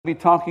Be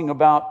talking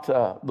about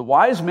the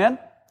wise men,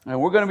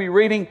 and we're going to be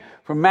reading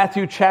from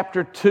Matthew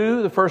chapter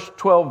 2, the first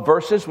 12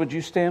 verses. Would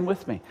you stand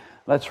with me?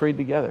 Let's read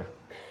together.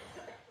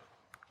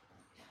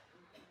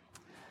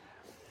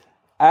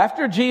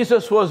 After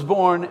Jesus was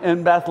born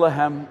in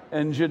Bethlehem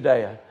in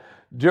Judea,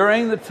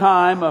 during the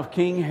time of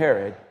King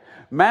Herod,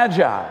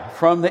 Magi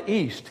from the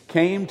east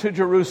came to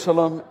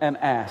Jerusalem and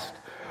asked,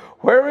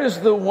 "Where is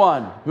the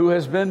one who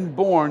has been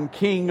born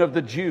King of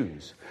the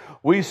Jews?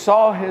 We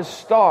saw his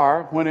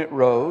star when it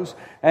rose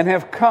and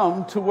have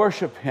come to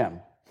worship him."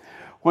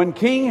 When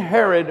King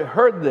Herod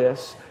heard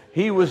this,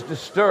 he was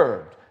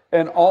disturbed,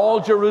 and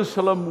all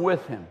Jerusalem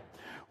with him.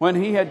 When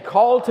he had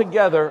called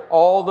together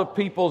all the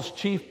people's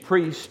chief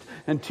priests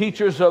and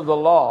teachers of the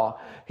law,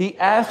 he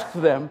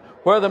asked them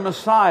where the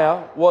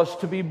Messiah was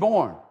to be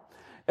born.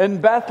 "In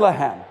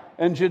Bethlehem,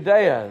 in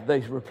Judea,"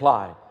 they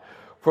replied,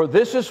 "for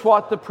this is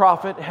what the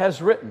prophet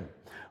has written.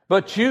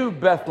 But you,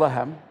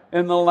 Bethlehem,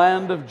 in the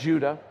land of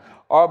Judah,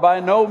 are by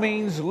no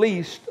means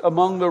least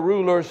among the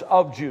rulers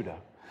of Judah.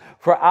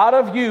 For out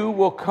of you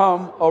will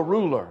come a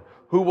ruler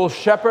who will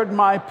shepherd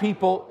my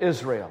people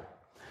Israel."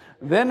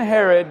 Then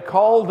Herod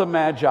called the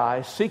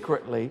Magi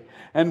secretly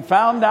and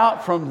found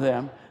out from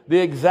them the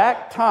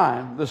exact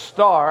time the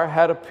star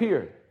had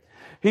appeared.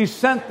 He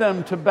sent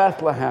them to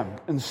Bethlehem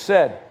and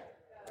said,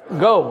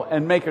 "Go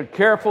and make a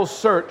careful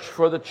search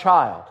for the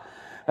child.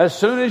 As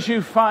soon as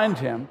you find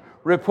him,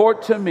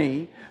 report to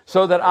me,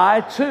 so that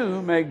I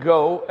too may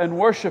go and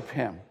worship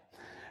him."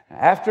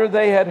 After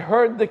they had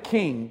heard the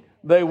king,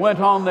 they went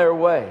on their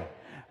way,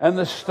 and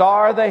the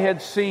star they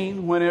had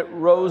seen when it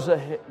rose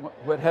ahead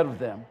of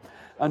them,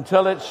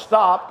 until it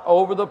stopped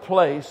over the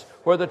place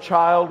where the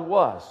child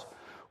was.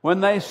 When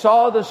they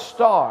saw the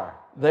star,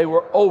 they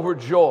were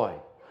overjoyed.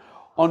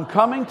 On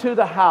coming to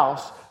the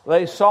house,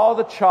 they saw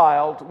the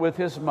child with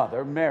his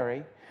mother,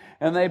 Mary,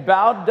 and they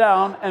bowed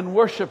down and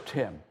worshiped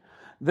him.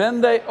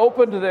 Then they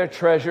opened their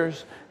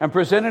treasures and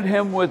presented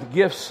him with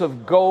gifts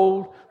of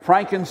gold,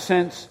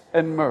 frankincense,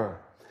 and myrrh.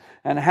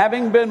 And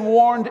having been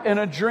warned in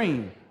a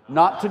dream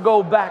not to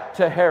go back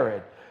to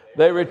Herod,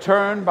 they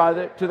returned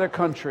to their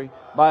country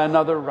by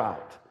another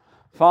route.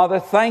 Father,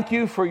 thank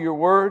you for your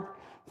word.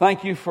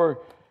 Thank you for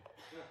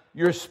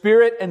your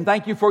spirit, and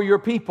thank you for your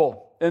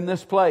people in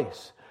this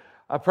place.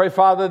 I pray,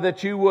 Father,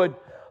 that you would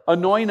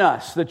anoint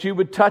us, that you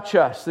would touch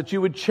us, that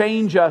you would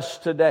change us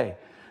today,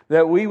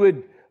 that we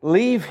would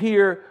leave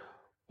here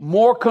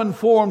more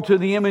conformed to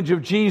the image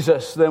of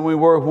Jesus than we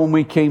were when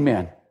we came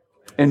in.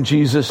 In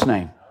Jesus'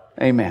 name,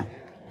 amen.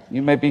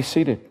 You may be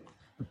seated.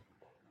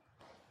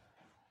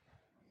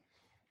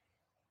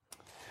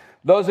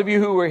 Those of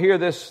you who were here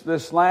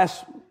this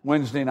last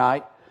Wednesday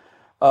night,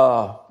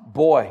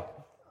 boy,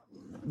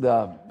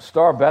 the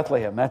Star of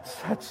Bethlehem,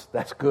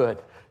 that's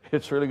good.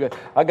 It's really good.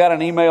 I got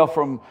an email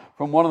from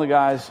one of the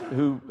guys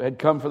who had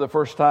come for the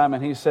first time,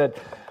 and he said,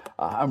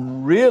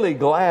 "I'm really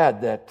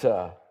glad that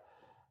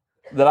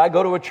I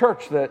go to a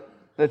church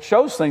that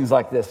shows things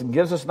like this and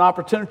gives us an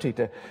opportunity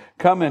to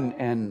come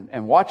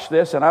and watch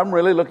this. And I'm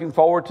really looking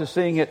forward to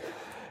seeing it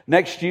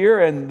next year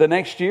and the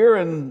next year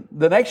and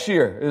the next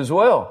year as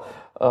well."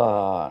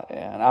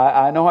 And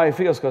I know how he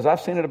feels, because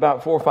I've seen it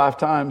about 4 or 5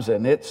 times,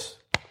 and it's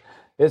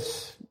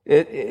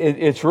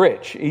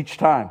rich each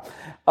time.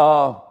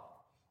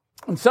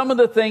 And some of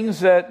the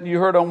things that you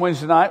heard on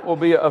Wednesday night will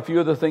be a few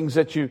of the things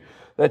that you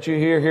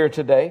hear here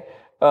today.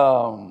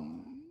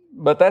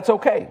 But that's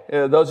okay.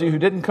 Those of you who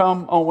didn't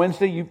come on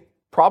Wednesday, you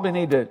probably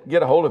need to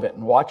get a hold of it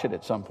and watch it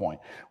at some point.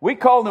 We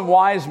call them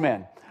wise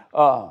men.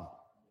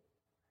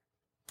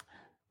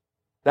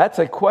 That's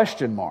a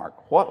question mark.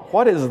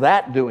 What is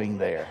that doing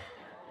there?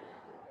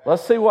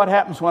 Let's see what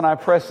happens when I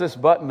press this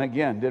button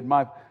again. Did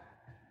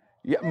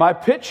my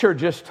picture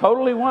just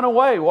totally went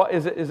away? What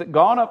is it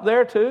gone up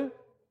there too?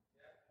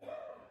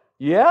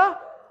 Yeah?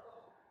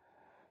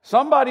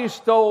 Somebody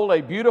stole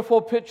a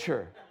beautiful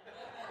picture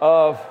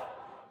of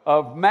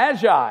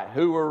Magi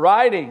who were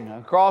riding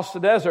across the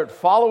desert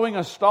following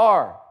a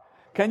star.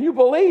 Can you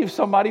believe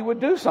somebody would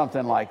do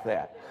something like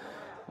that?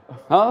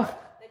 Huh?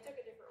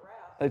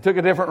 They took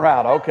a different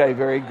route. Okay,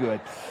 very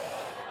good.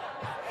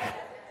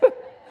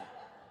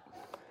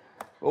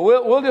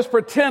 We'll just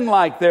pretend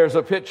like there's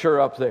a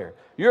picture up there.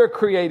 You're a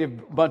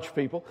creative bunch of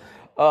people.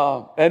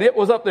 And it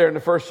was up there in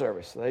the first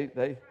service.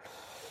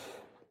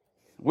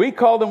 We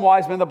call them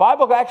wise men. The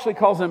Bible actually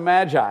calls them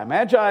magi.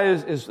 Magi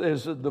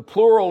is the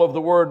plural of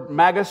the word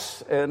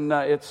magus, and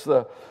it's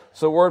the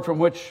word from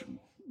which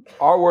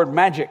our word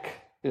magic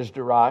is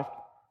derived.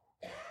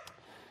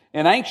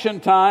 In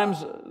ancient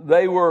times,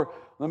 the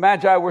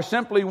magi were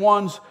simply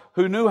ones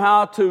who knew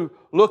how to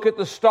look at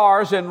the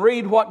stars and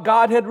read what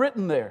God had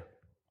written there.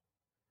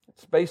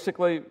 It's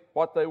basically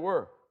what they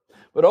were.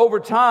 But over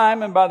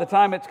time, and by the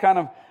time it's kind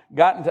of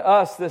gotten to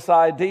us, this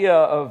idea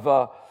of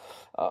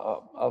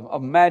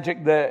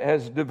magic that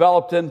has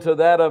developed into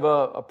that of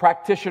a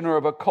practitioner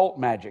of occult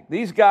magic.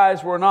 These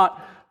guys were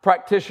not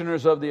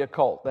practitioners of the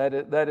occult.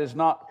 That is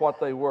not what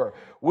they were.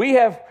 We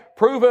have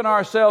proven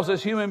ourselves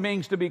as human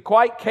beings to be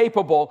quite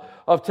capable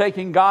of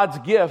taking God's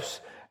gifts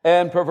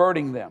and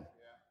perverting them.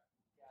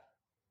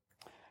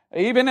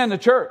 Even in the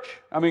church.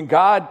 I mean,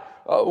 God,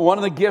 one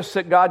of the gifts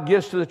that God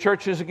gives to the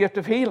church is a gift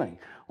of healing.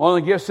 One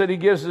of the gifts that He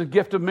gives is a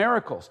gift of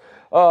miracles.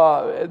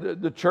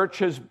 The church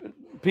has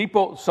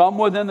people, some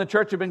within the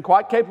church have been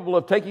quite capable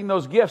of taking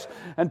those gifts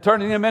and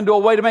turning them into a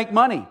way to make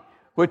money,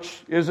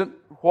 which isn't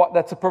what,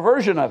 that's a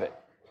perversion of it.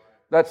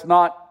 That's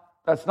not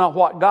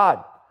what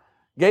God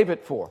gave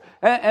it for.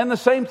 And the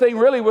same thing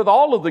really with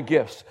all of the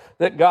gifts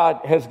that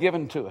God has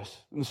given to us.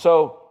 And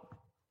so,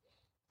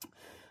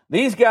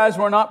 these guys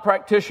were not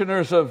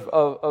practitioners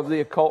of the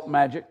occult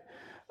magic.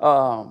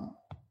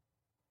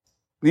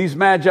 These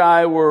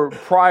magi were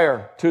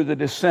prior to the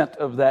descent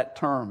of that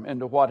term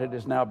into what it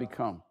has now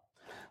become.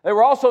 They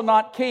were also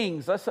not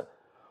kings.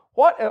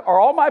 What, are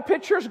all my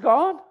pictures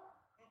gone?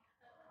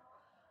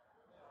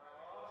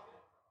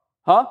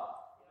 Huh?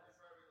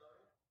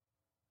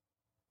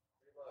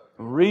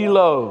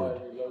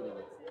 Reload.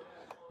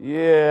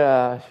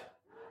 Yeah.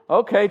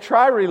 Okay,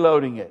 try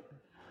reloading it.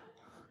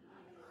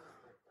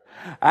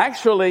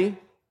 Actually,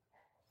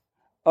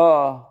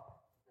 okay,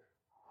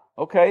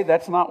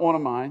 that's not one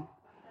of mine.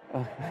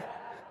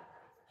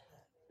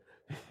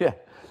 Yeah.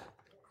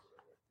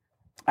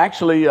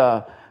 Actually,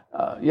 I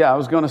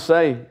was going to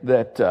say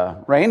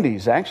that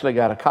Randy's actually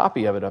got a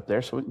copy of it up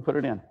there, so we can put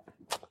it in.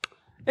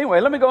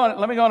 Anyway, let me go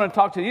on and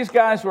talk to you. These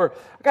guys I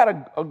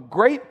got a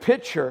great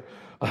picture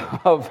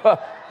of.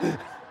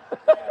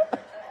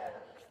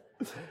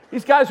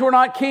 These guys were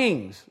not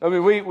kings. I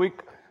mean, we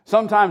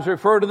sometimes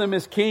refer to them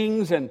as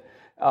kings and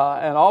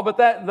all, but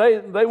that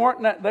they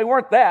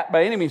weren't that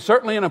by any means.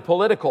 Certainly in a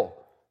political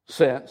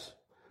sense,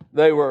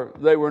 they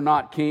were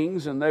not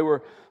kings, and they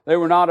were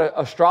not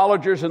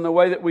astrologers in the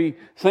way that we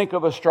think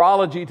of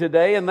astrology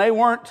today, and they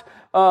weren't,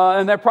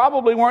 and there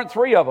probably weren't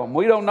three of them.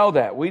 We don't know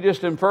that. We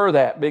just infer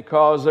that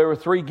because there were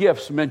three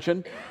gifts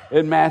mentioned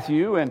in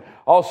Matthew, and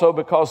also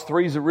because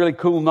 3 is a really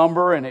cool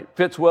number and it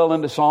fits well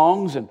into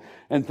songs and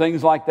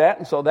things like that.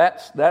 And so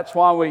that's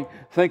why we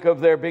think of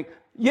their being.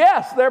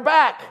 Yes, they're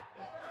back.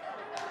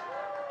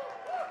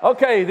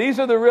 Okay, this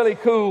is a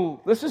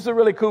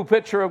really cool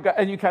picture of God.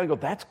 And you kind of go,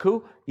 that's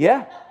cool?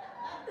 Yeah.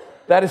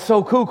 That is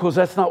so cool because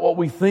that's not what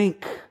we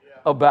think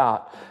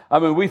about. I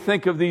mean, we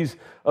think of these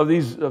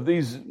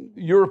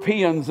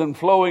Europeans and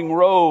flowing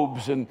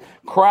robes and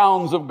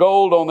crowns of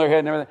gold on their head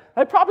and everything.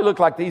 They probably look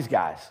like these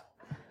guys.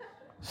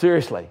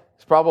 Seriously,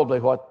 it's probably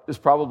what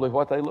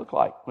they look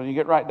like when you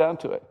get right down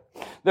to it.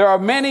 There are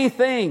many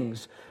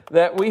things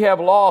that we have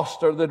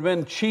lost or that have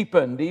been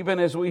cheapened, even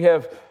as we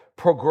have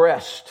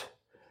progressed,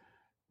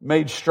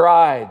 made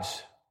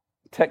strides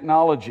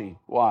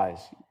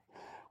technology-wise.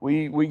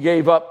 We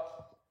gave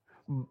up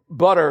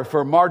butter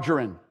for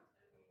margarine.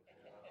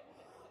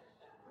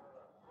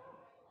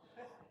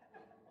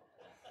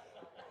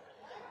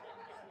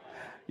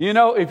 You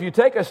know, if you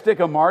take a stick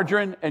of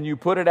margarine and you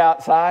put it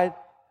outside,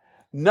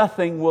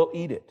 nothing will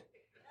eat it.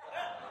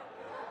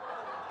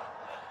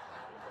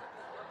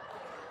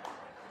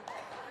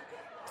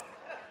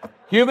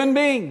 Human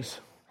beings,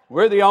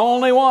 we're the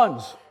only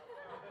ones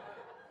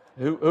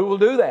who will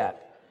do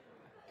that.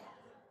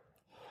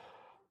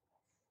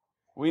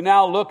 We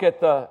now look at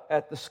the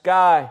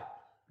sky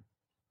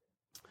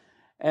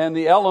and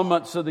the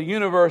elements of the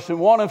universe in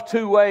one of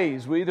two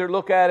ways. We either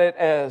look at it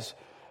as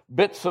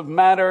bits of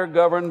matter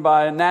governed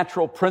by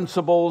natural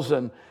principles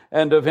and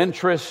of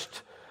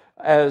interest,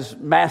 as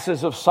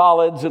masses of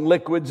solids and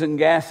liquids and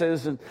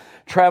gases and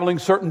traveling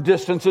certain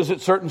distances at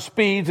certain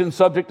speeds and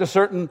subject to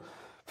certain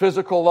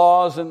physical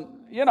laws. And,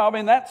 you know, I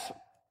mean, that's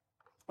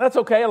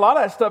okay. A lot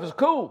of that stuff is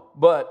cool,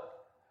 but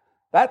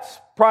that's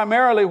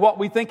primarily what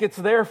we think it's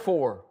there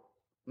for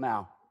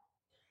now.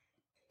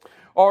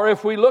 Or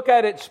if we look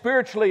at it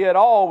spiritually at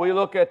all, we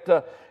look at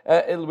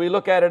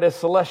it as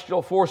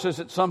celestial forces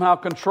that somehow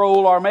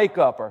control our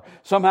makeup or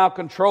somehow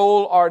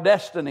control our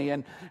destiny.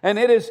 And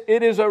it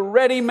is a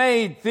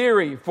ready-made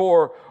theory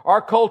for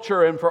our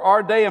culture and for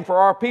our day and for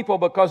our people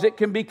because it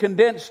can be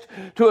condensed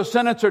to a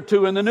sentence or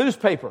two in the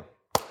newspaper.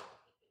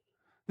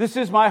 This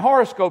is my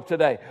horoscope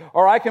today.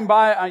 Or I can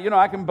buy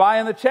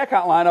in the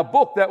checkout line a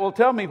book that will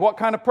tell me what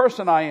kind of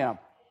person I am.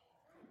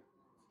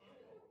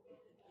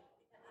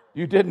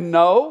 You didn't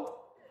know?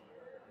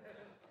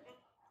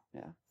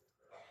 Yeah.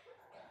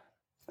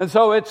 And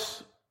so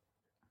it's,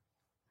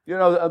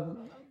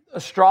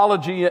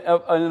 astrology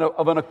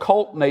of an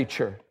occult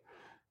nature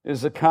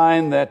is the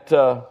kind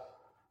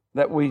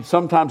that we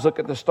sometimes look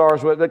at the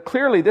stars with. But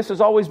clearly, this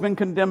has always been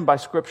condemned by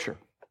Scripture.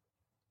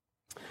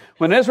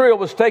 When Israel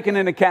was taken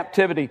into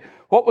captivity,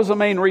 what was the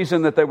main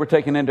reason that they were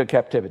taken into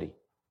captivity?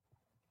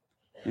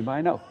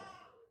 Anybody know?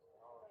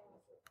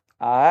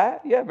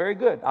 Yeah, very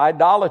good.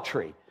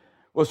 Idolatry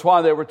was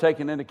why they were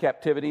taken into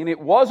captivity. And it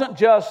wasn't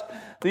just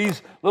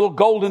these little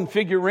golden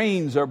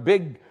figurines or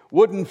big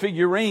wooden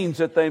figurines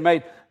that they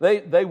made.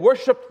 They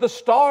worshiped the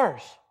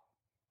stars.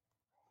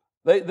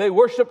 They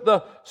worshiped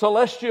the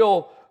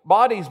celestial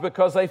bodies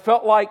because they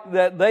felt like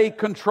that they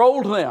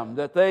controlled them,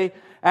 that they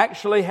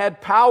actually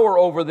had power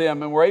over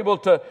them and were able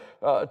to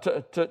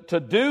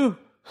do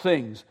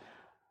things.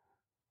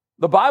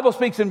 The Bible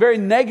speaks in very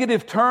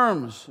negative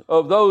terms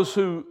of those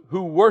who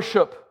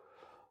worship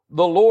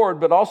the Lord,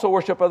 but also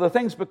worship other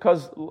things,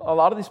 because a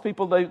lot of these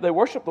people, they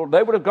worship the Lord.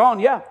 They would have gone,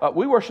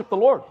 we worship the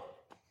Lord.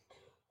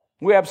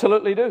 We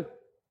absolutely do.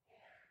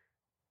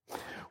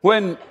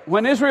 When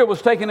Israel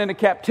was taken into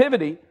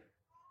captivity,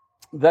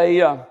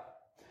 Judah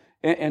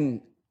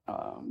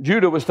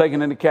was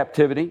taken into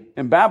captivity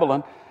in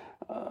Babylon,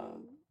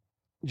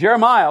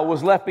 Jeremiah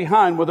was left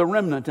behind with a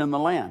remnant in the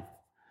land.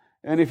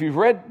 And if you've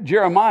read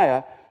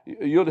Jeremiah,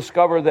 you'll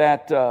discover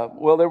that,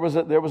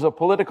 there was a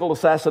political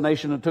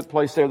assassination that took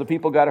place there. The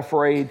people got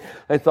afraid.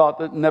 They thought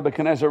that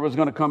Nebuchadnezzar was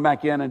going to come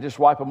back in and just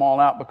wipe them all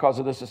out because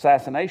of this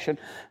assassination.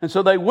 And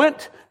so they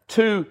went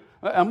to,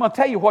 I'm going to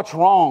tell you what's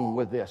wrong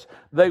with this.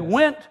 They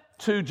went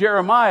to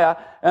Jeremiah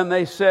and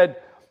they said,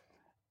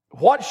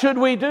 what should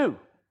we do?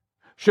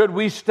 Should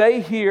we stay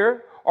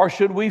here or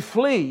should we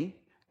flee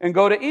and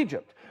go to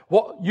Egypt?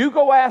 Well, you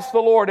go ask the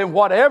Lord, and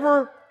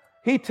whatever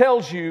He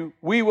tells you,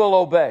 we will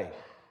obey.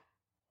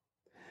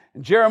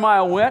 And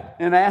Jeremiah went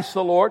and asked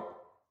the Lord,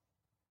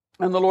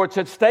 and the Lord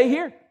said, stay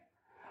here.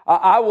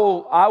 I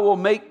will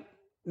make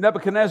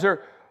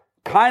Nebuchadnezzar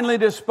kindly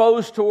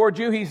disposed toward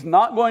you. He's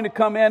not going to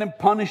come in and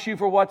punish you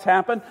for what's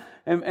happened.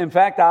 In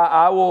fact,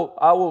 I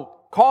will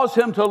cause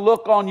him to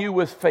look on you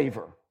with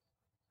favor.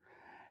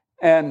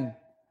 And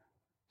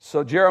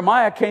so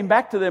Jeremiah came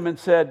back to them and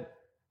said,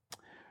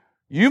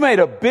 you made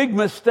a big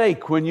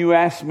mistake when you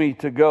asked me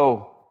to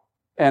go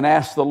and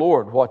ask the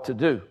Lord what to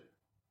do,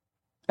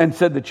 and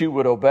said that you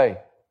would obey.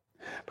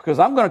 Because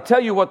I'm going to tell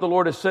you what the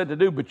Lord has said to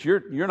do, but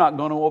you're not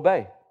going to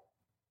obey.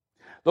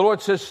 The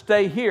Lord says,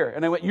 stay here.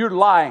 And they went, you're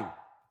lying.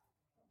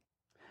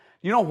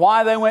 You know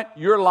why they went,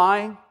 you're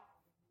lying?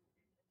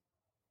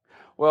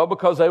 Well,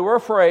 because they were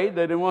afraid.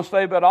 They didn't want to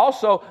stay, but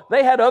also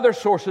they had other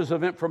sources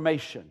of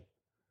information.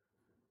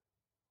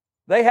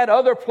 They had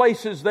other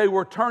places they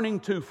were turning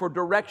to for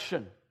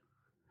direction.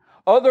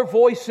 Other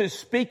voices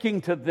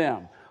speaking to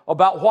them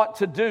about what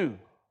to do.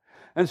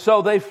 And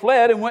so they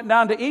fled and went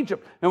down to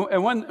Egypt.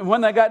 And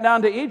when they got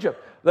down to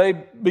Egypt, they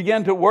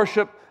began to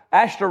worship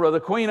Ashtoreth, the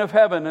queen of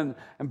heaven, and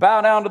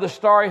bow down to the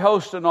starry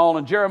host and all.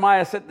 And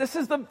Jeremiah said, this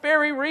is the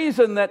very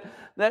reason that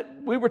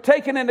we were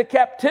taken into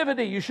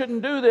captivity. You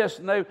shouldn't do this.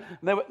 And they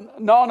went,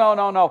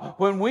 no.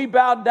 When we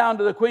bowed down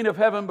to the queen of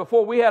heaven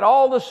before, we had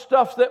all the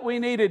stuff that we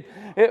needed.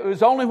 It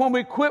was only when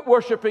we quit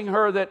worshiping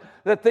her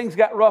that things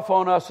got rough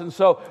on us. And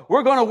so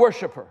we're going to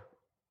worship her.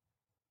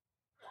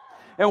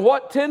 And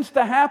what tends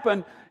to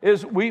happen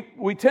is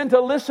we tend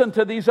to listen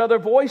to these other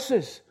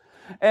voices.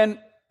 And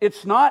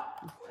it's not,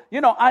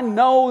 I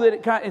know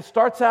that it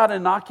starts out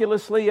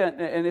innocuously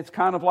and it's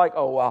kind of like,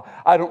 oh, wow,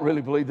 I don't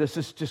really believe this.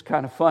 This is just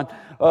kind of fun.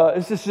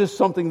 This is just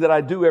something that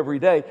I do every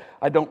day.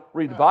 I don't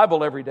read the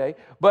Bible every day,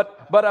 but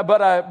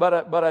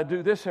I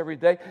do this every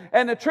day.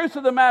 And the truth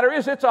of the matter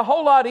is, it's a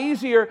whole lot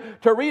easier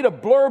to read a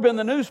blurb in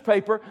the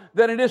newspaper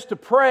than it is to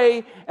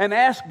pray and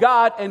ask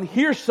God and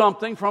hear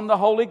something from the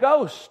Holy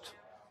Ghost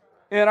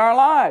in our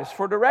lives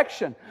for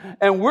direction.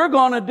 And we're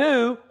going to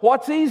do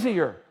what's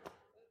easier,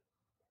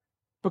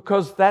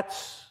 because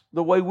that's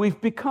the way we've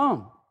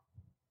become.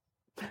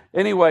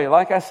 Anyway,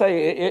 like I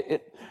say,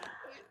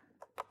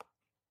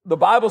 the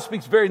Bible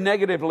speaks very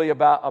negatively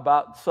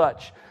about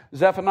such.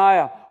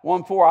 Zephaniah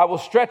 1:4, I will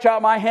stretch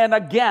out my hand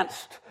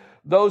against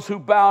those who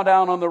bow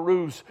down on the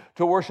roofs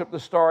to worship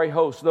the starry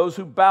host. Those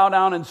who bow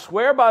down and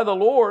swear by the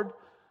Lord.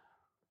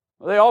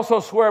 They also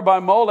swear by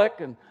Molech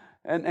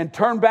and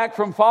turn back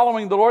from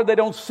following the Lord. They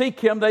don't seek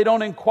Him. They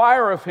don't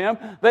inquire of Him.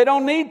 They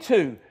don't need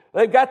to.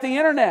 They've got the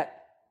internet.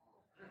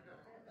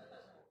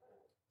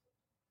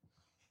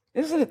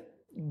 Isn't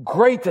it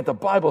great that the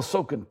Bible's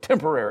so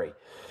contemporary?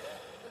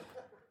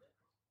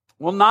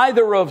 Well,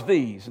 neither of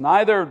these,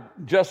 neither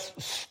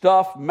just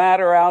stuff,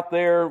 matter out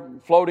there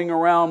floating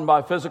around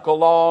by physical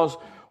laws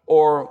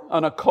or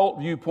an occult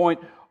viewpoint,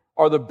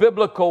 are the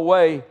biblical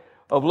way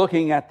of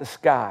looking at the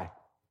sky.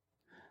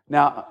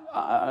 Now,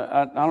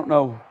 I don't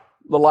know,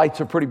 the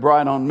lights are pretty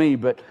bright on me,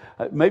 but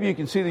maybe you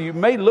can see that you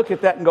may look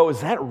at that and go, is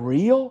that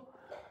real?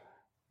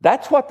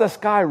 That's what the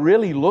sky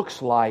really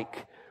looks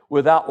like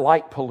without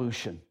light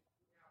pollution.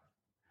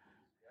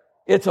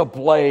 It's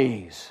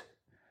ablaze.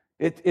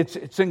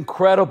 It's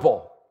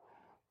incredible.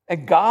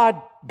 And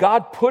God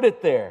put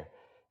it there.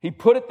 He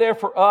put it there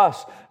for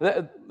us.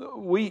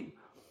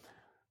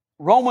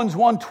 Romans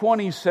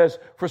 1:20 says,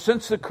 for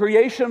since the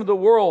creation of the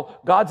world,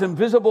 God's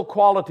invisible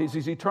qualities,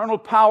 His eternal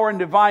power and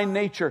divine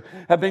nature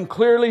have been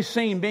clearly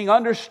seen, being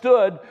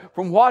understood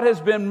from what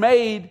has been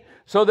made,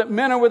 so that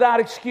men are without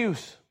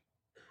excuse.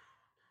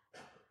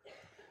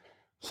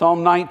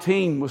 Psalm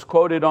 19 was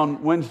quoted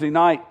on Wednesday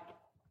night.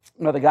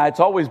 Another guy, it's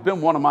always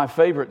been one of my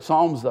favorite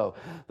Psalms, though.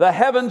 The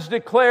heavens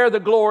declare the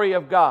glory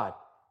of God.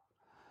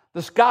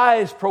 The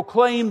skies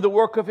proclaim the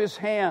work of His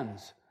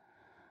hands.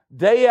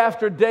 Day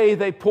after day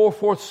they pour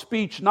forth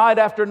speech. Night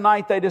after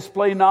night they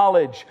display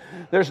knowledge.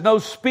 There's no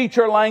speech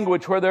or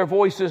language where their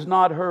voice is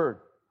not heard.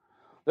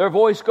 Their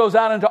voice goes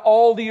out into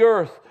all the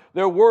earth,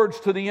 their words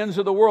to the ends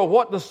of the world.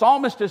 What the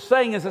psalmist is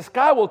saying is the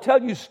sky will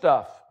tell you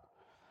stuff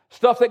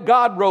that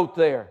God wrote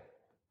there.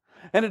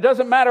 And it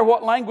doesn't matter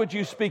what language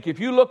you speak. If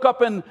you look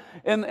up in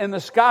the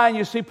sky and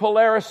you see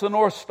Polaris, the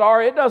North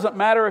Star, it doesn't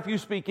matter if you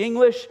speak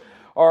English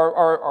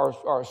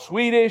or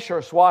Swedish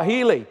or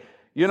Swahili.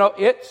 You know,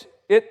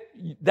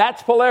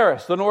 that's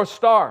Polaris, the North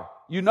Star.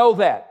 You know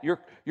that.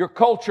 Your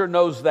culture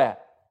knows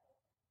that.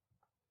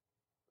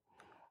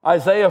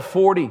 Isaiah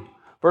 40,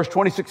 verse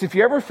 26. If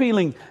you're ever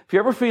feeling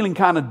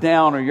kind of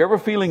down, or you're ever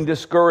feeling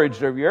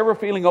discouraged, or if you're ever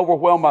feeling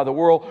overwhelmed by the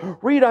world,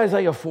 read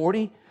Isaiah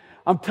 40.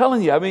 I'm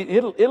telling you, I mean,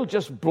 it'll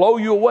just blow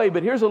you away.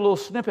 But here's a little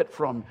snippet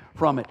from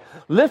it.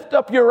 Lift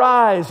up your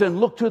eyes and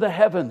look to the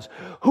heavens.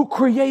 Who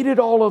created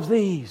all of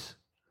these?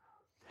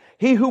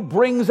 He who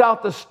brings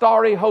out the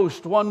starry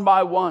host one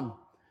by one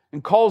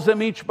and calls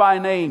them each by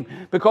name.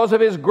 Because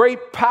of His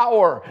great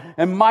power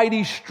and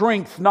mighty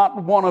strength,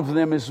 not one of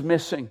them is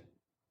missing.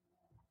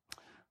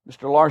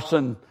 Mr.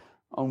 Larson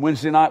on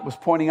Wednesday night was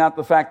pointing out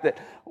the fact that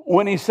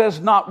when he says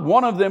not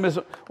one of them is,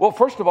 well,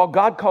 first of all,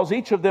 God calls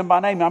each of them by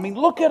name. I mean,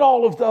 look at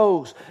all of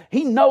those.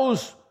 He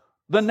knows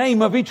the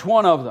name of each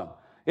one of them.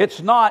 It's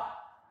not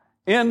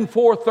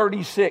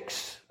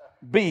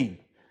N436B.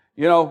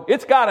 You know,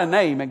 it's got a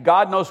name and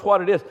God knows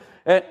what it is.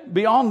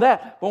 Beyond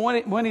that, but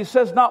when he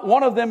says not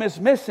one of them is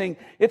missing,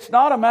 it's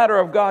not a matter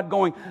of God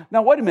going,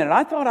 now wait a minute,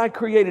 I thought I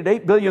created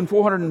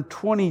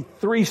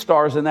 8,423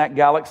 stars in that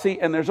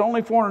galaxy, and there's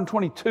only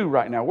 422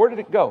 right now. Where did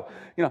it go?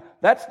 You know,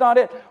 that's not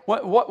it.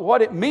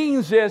 What it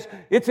means is,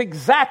 it's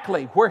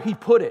exactly where He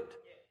put it.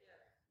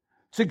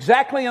 It's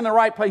exactly in the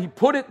right place. He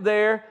put it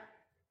there.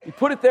 He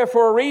put it there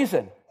for a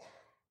reason.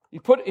 He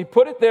put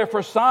it there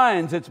for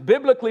signs. It's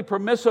biblically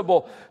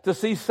permissible to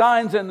see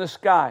signs in the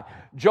sky.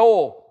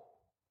 Joel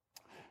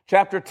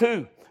Chapter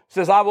 2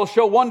 says, I will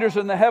show wonders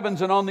in the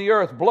heavens and on the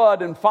earth,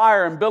 blood and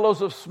fire and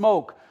billows of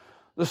smoke.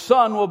 The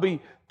sun will be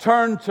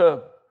turned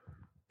to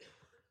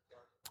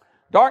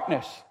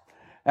darkness.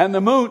 And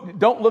the moon,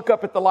 don't look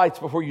up at the lights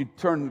before you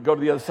go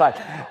to the other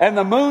side. And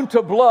the moon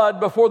to blood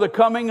before the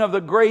coming of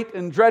the great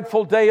and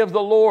dreadful day of the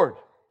Lord.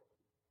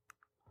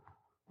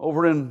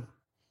 Over in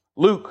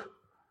Luke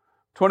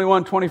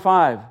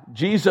 21:25,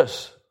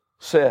 Jesus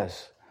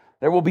says,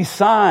 there will be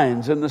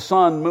signs in the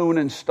sun, moon,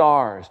 and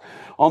stars.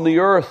 On the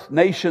earth,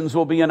 nations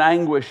will be in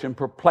anguish and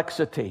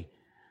perplexity,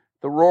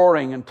 the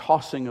roaring and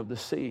tossing of the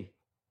sea.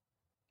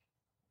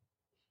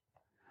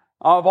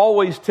 I've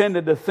always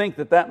tended to think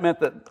that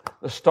meant that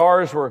the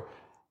stars were,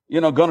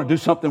 going to do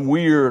something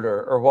weird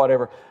or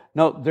whatever.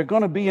 No, they're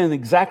going to be in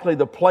exactly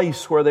the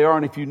place where they are,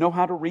 and if you know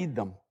how to read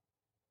them.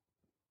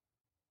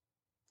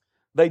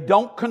 They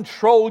don't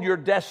control your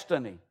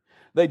destiny.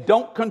 They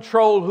don't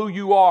control who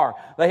you are.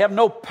 They have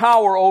no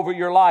power over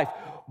your life,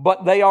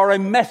 but they are a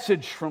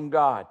message from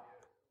God.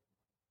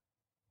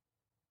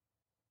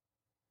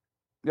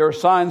 There are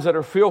signs that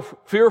are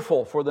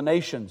fearful for the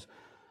nations,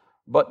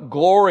 but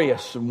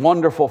glorious and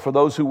wonderful for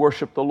those who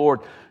worship the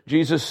Lord.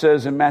 Jesus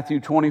says in Matthew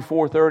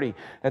 24:30,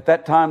 at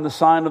that time the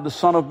sign of the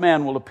Son of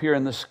Man will appear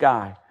in the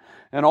sky,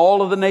 and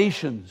all of the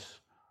nations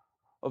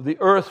of the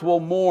earth will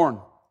mourn.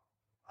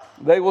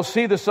 They will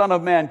see the Son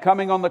of Man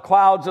coming on the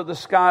clouds of the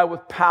sky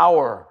with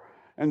power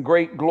and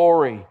great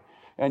glory.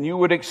 And you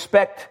would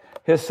expect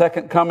His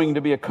second coming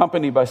to be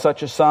accompanied by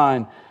such a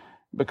sign,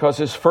 because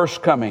His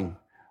first coming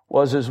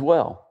was as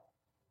well.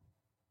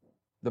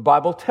 The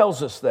Bible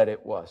tells us that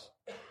it was.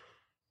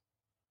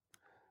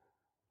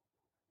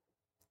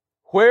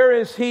 Where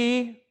is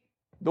He,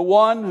 the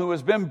one who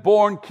has been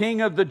born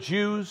King of the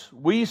Jews?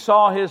 We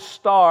saw His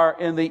star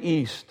in the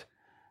east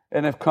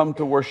and have come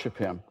to worship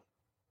Him.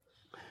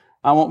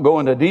 I won't go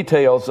into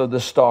details of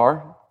the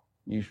star.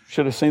 You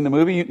should have seen the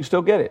movie. You can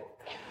still get it.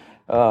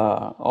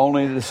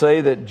 Only to say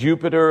that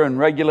Jupiter and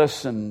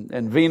Regulus and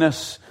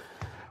Venus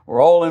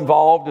were all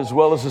involved, as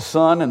well as the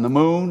sun and the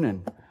moon,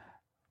 and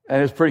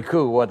it's pretty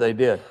cool what they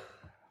did.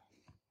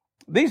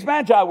 These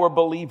magi were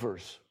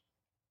believers.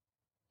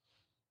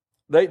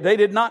 They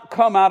did not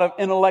come out of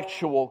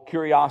intellectual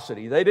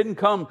curiosity. They didn't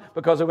come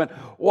because they went,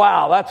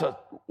 wow,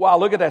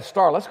 look at that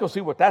star. Let's go see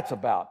what that's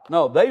about.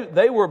 No,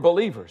 they were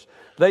believers.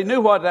 They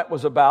knew what that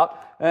was about,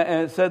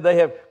 and it said they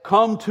have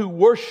come to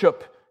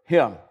worship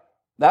Him.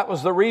 That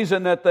was the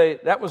reason that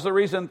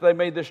they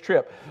made this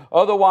trip.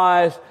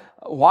 Otherwise,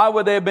 why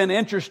would they have been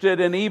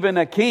interested in even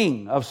a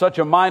king of such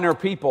a minor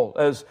people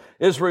as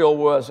Israel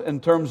was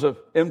in terms of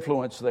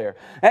influence there?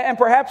 And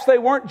perhaps they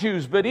weren't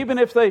Jews, but even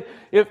if they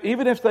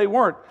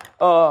weren't,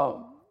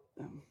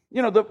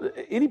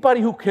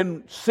 anybody who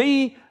can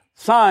see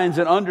signs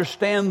and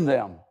understand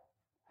them.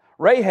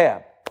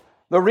 Rahab,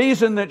 the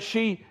reason that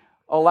she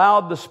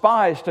allowed the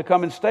spies to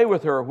come and stay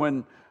with her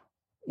when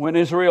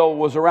Israel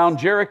was around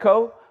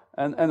Jericho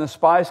and the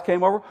spies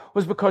came over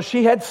was because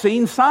she had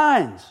seen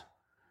signs.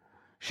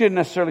 She didn't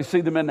necessarily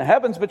see them in the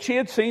heavens, but she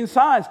had seen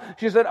signs.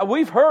 She said,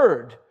 we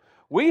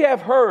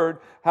have heard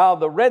how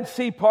the Red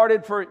Sea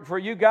parted for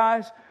you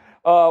guys.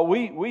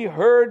 We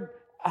heard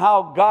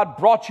how God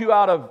brought you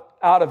out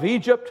of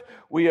Egypt.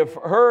 We have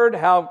heard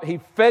how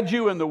He fed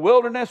you in the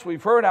wilderness.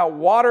 We've heard how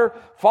water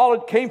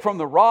came from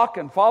the rock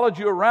and followed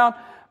you around.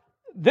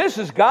 This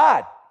is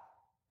God.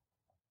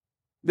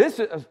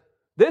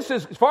 This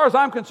is, as far as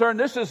I'm concerned,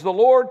 this is the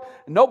Lord.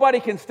 Nobody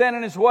can stand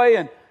in His way,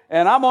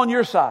 and I'm on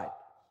your side.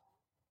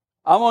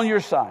 I'm on your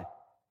side.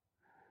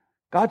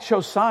 God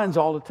shows signs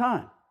all the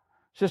time.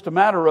 It's just a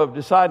matter of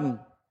deciding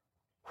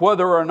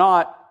whether or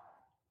not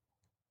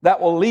that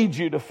will lead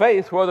you to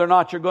faith, whether or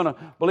not you're going to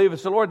believe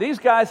it's the Lord. These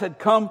guys had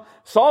come,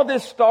 saw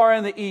this star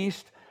in the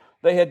east.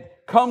 They had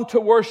come to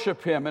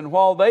worship Him. And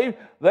while they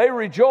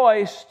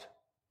rejoiced,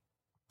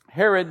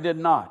 Herod did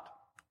not.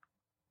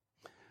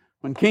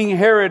 When King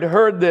Herod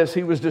heard this,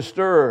 he was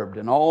disturbed,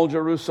 and all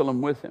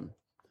Jerusalem with him.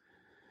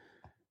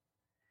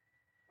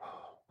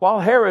 While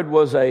Herod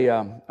was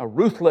a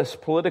ruthless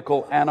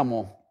political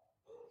animal,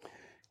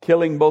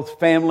 killing both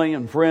family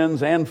and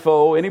friends and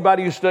foe,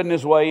 anybody who stood in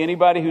his way,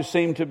 anybody who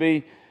seemed to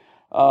be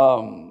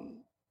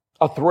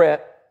a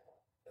threat,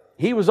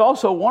 he was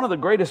also one of the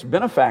greatest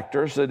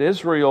benefactors that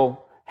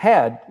Israel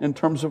had in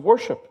terms of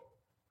worship.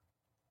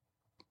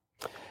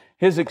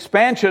 His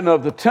expansion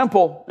of the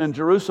temple in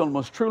Jerusalem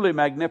was truly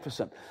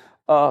magnificent.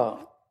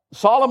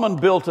 Solomon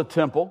built a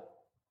temple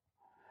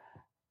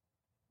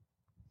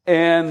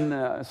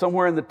and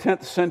somewhere in the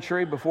 10th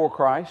century before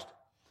Christ.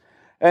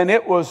 And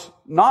it was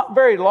not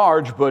very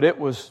large, but it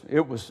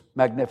was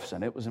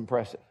magnificent. It was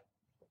impressive.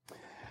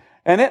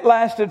 And it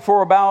lasted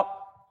for about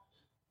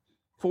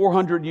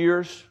 400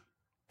 years,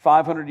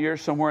 500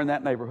 years, somewhere in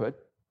that neighborhood.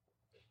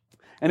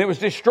 And it was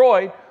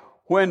destroyed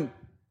when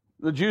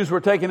the Jews were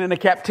taken into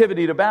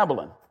captivity to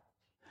Babylon.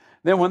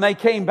 Then when they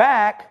came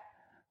back,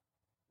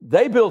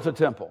 they built a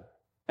temple.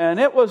 And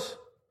it was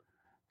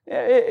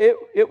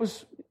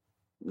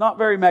not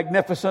very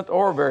magnificent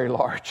or very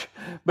large,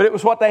 but it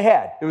was what they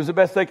had. It was the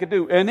best they could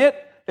do. And it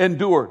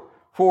endured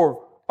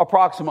for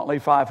approximately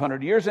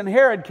 500 years. And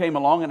Herod came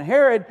along, and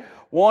Herod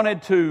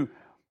wanted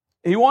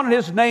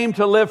his name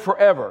to live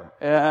forever.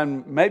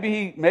 And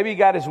maybe he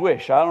got his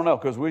wish. I don't know,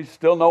 because we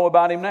still know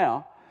about him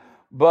now.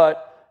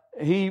 But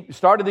he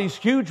started these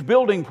huge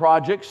building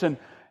projects, and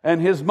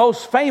his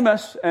most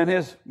famous and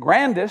his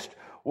grandest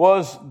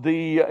was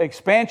the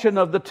expansion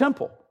of the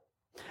temple.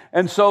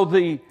 And so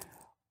the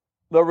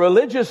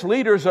religious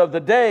leaders of the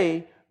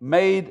day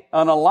made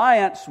an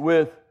alliance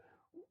with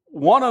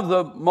one of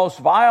the most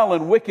vile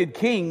and wicked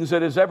kings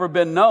that has ever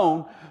been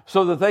known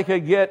so that they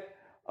could get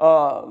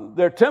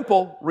their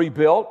temple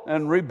rebuilt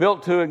and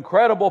rebuilt to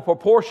incredible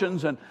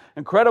proportions and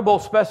incredible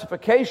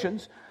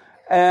specifications.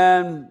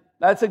 And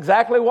that's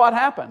exactly what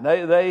happened.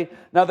 They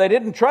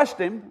didn't trust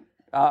him.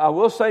 I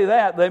will say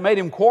that. They made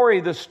him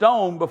quarry the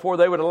stone before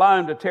they would allow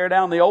him to tear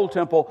down the old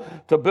temple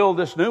to build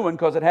this new one,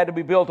 because it had to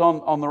be built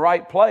on the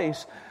right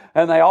place.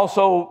 And they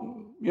also,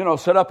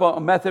 set up a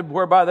method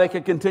whereby they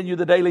could continue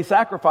the daily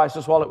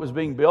sacrifices while it was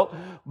being built.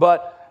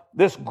 But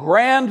this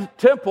grand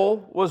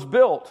temple was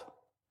built.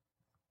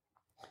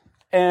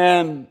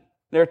 And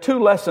there are two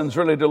lessons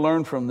really to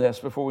learn from this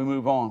before we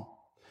move on.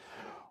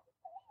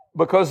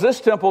 Because this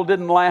temple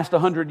didn't last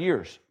 100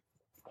 years.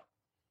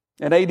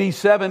 In AD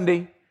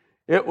 70,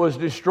 it was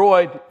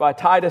destroyed by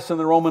Titus and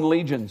the Roman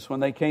legions when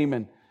they came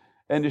in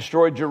and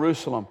destroyed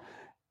Jerusalem.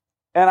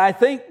 And I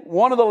think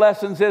one of the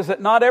lessons is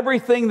that not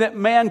everything that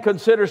man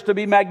considers to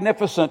be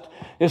magnificent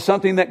is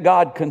something that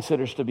God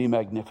considers to be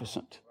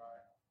magnificent.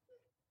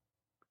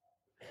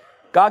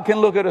 God can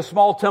look at a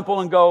small temple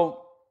and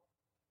go,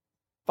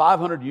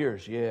 500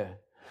 years, yeah.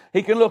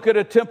 He can look at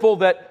a temple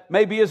that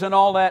maybe isn't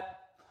all that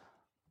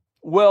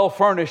well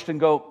furnished and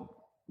go,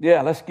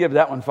 yeah, let's give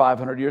that one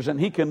 500 years. And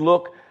He can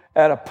look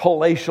at a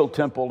palatial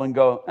temple and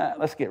go,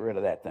 let's get rid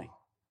of that thing.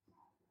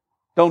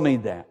 Don't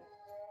need that.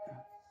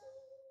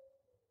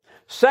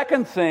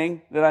 Second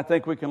thing that I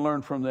think we can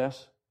learn from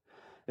this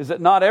is that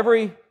not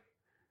every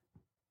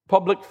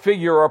public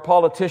figure or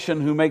politician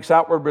who makes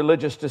outward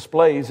religious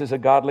displays is a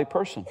godly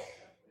person.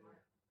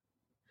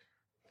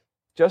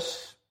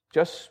 Just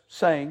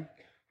saying.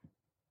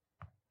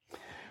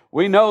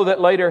 We know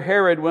that later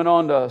Herod went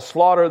on to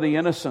slaughter the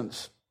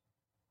innocent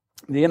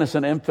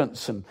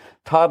infants and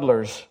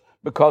toddlers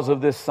because of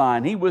this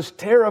sign. He was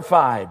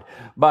terrified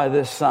by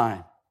this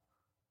sign.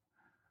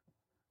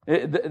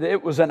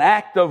 It was an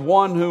act of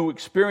one who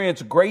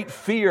experienced great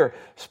fear,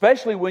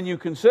 especially when you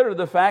consider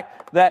the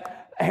fact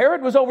that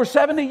Herod was over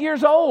 70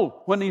 years old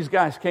when these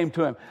guys came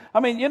to him. I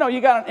mean, you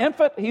got an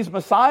infant, he's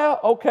Messiah,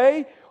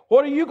 okay.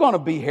 What are you going to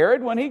be,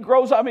 Herod, when he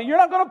grows up? I mean, you're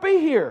not going to be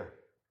here.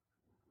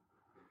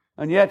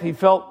 And yet he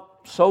felt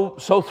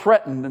so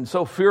threatened and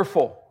so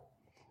fearful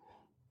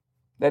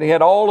that he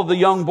had all of the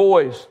young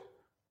boys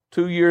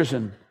 2 years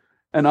and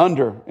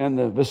under in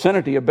the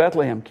vicinity of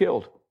Bethlehem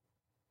killed.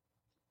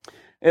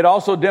 It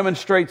also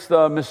demonstrates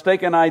the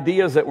mistaken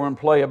ideas that were in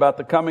play about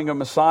the coming of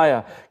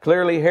Messiah.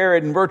 Clearly,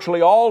 Herod and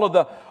virtually all of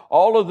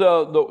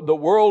the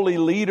worldly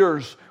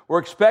leaders were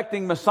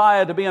expecting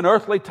Messiah to be an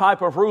earthly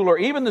type of ruler.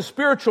 Even the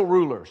spiritual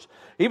rulers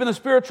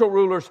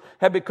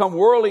had become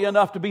worldly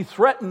enough to be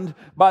threatened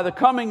by the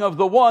coming of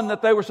the one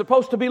that they were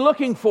supposed to be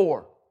looking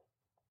for.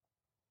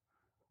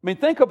 I mean,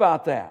 think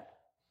about that.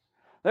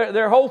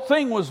 Their whole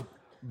thing was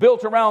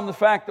built around the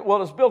fact that,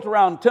 it's built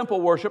around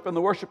temple worship and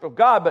the worship of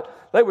God, but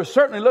they were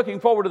certainly looking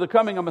forward to the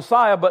coming of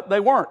Messiah, but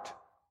they weren't.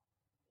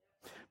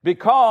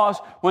 Because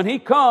when He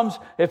comes,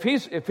 if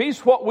he's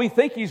what we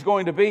think He's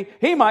going to be,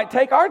 He might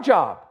take our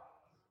job.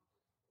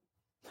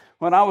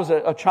 When I was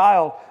a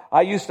child,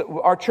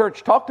 our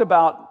church talked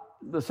about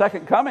the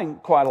second coming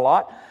quite a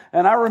lot.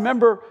 And I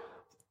remember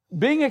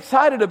being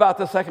excited about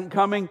the second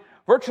coming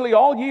virtually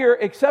all year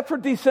except for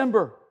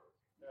December.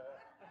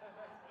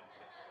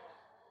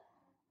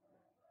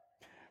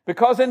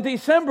 Because in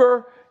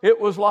December, it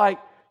was like,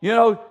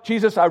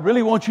 Jesus, I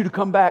really want you to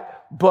come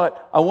back,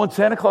 but I want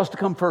Santa Claus to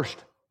come first.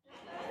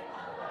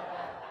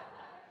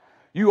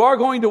 You are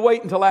going to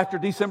wait until after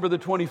December the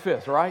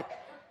 25th, right?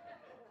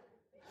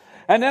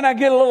 And then I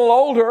get a little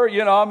older,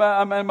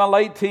 I'm in my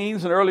late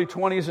teens and early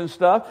 20s and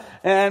stuff.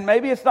 And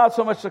maybe it's not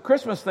so much the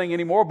Christmas thing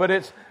anymore,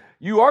 but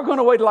you are going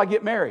to wait till I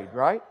get married,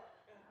 right?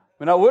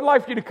 I mean, I would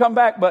like for you to come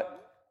back, but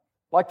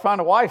I'd like to find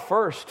a wife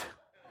first.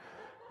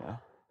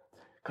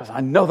 Because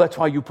I know that's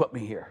why you put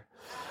me here.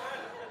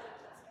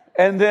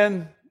 And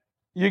then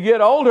you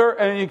get older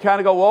and you kind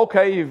of go, well,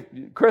 okay,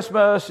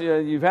 Christmas,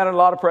 you've had a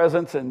lot of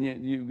presents and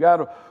you've got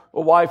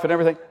a wife and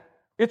everything.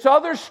 It's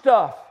other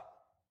stuff.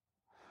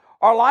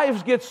 Our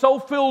lives get so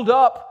filled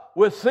up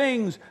with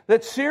things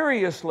that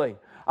seriously,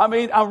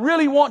 I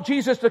really want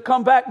Jesus to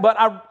come back, but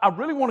I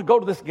really want to go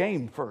to this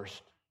game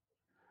first.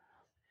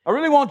 I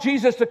really want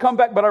Jesus to come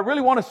back, but I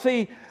really want to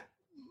see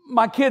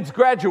my kids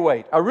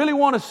graduate. I really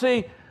want to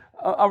see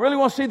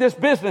this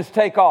business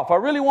take off. I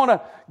really want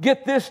to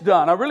get this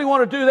done. I really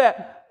want to do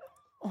that.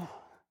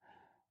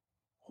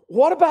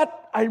 What about,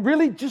 I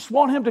really just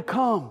want Him to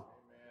come?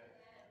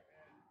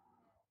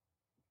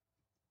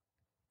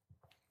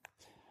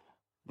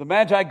 The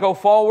Magi go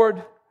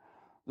forward.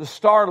 The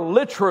star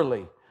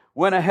literally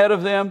went ahead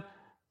of them.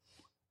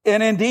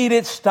 And indeed,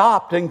 it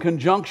stopped in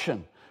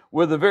conjunction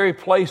with the very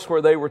place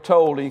where they were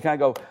told. And you kind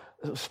of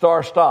go,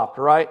 star stopped,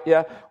 right?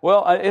 Yeah.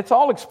 Well, it's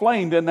all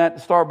explained in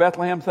that Star of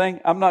Bethlehem thing.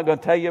 I'm not going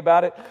to tell you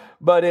about it,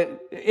 but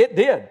it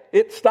did.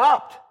 It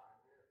stopped.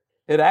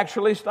 It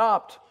actually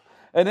stopped.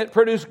 And it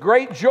produced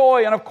great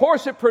joy. And of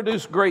course it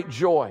produced great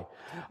joy.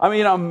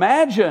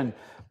 Imagine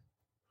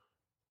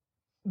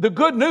the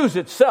good news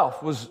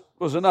itself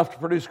was enough to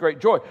produce great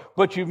joy.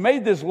 But you've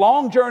made this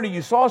long journey.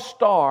 You saw a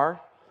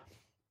star.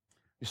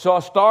 You saw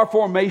a star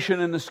formation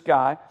in the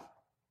sky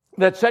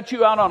that set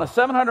you out on a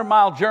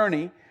 700-mile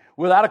journey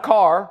without a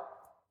car.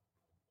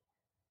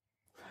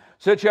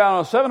 Set you out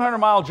on a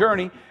 700-mile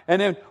journey,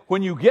 and then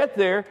when you get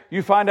there,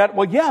 you find out,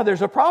 well, yeah,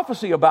 there's a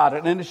prophecy about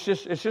it, and it's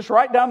just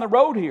right down the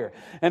road here.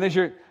 And as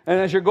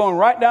you're going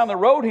right down the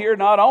road here,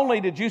 not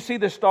only did you see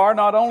the star,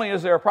 not only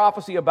is there a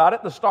prophecy about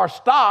it, the star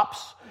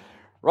stops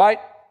right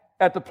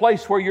at the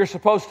place where you're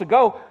supposed to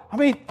go.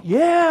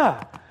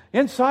 Yeah,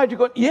 inside you're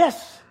going,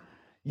 yes,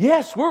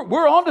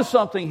 we're onto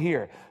something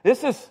here.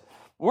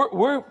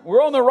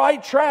 We're on the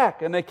right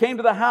track. And they came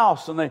to the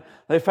house and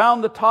they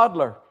found the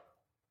toddler.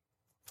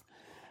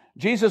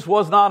 Jesus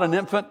was not an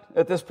infant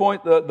at this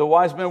point. The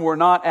wise men were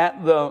not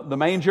at the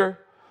manger.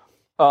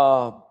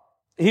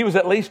 He was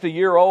at least a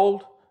year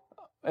old.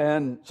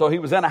 And so he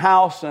was in a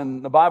house,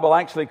 and the Bible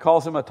actually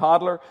calls him a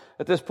toddler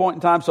at this point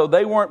in time. So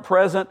they weren't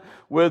present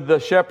with the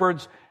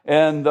shepherds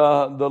and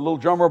the little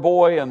drummer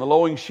boy and the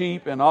lowing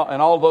sheep and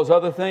all those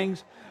other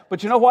things.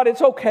 But you know what?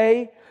 It's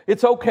okay.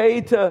 It's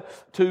okay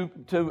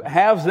to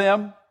have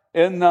them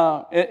in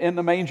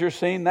the manger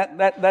scene.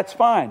 That's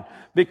fine,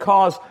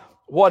 because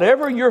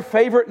whatever your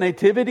favorite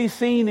nativity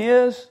scene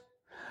is,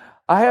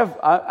 I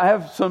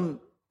have some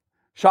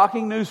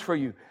shocking news for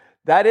you.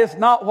 That is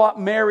not what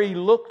Mary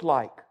looked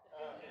like.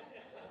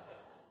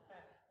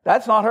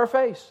 That's not her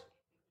face.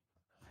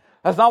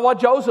 That's not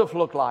what Joseph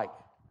looked like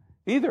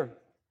either.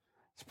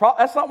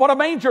 That's not what a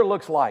manger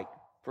looks like,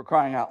 for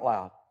crying out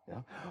loud.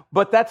 Yeah.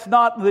 But that's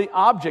not the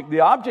object.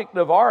 The object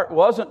of art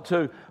wasn't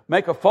to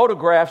make a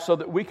photograph so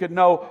that we could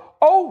know,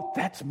 oh,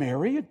 that's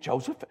Mary and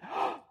Joseph.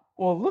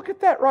 Well, look at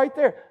that right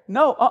there.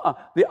 No,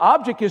 The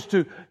object is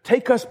to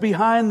take us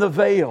behind the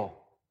veil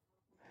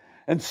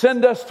and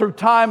send us through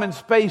time and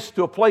space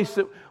to a place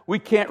that we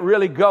can't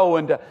really go,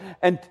 and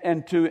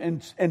to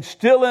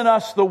instill in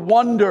us the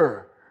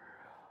wonder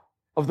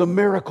of the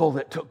miracle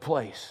that took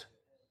place.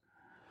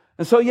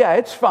 And so, yeah,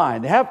 it's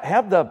fine.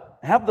 Have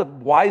the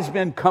wise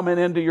men coming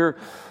into your,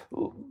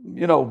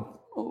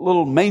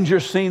 little manger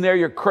scene there,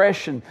 your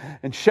creche,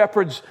 and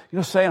shepherds,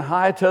 saying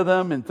hi to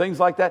them and things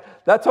like that.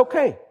 That's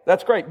okay.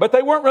 That's great. But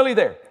they weren't really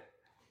there.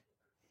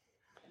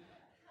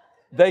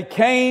 They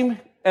came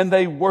and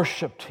they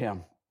worshiped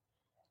Him.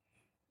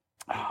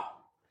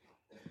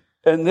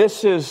 And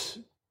this is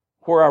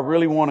where I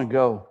really want to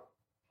go.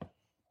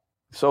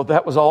 So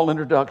that was all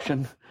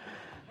introduction.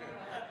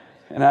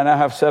 And I now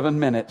have 7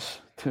 minutes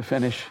to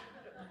finish.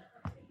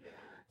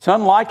 It's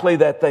unlikely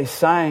that they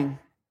sang.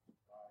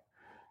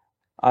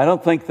 I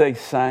don't think they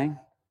sang.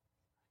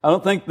 I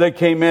don't think they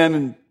came in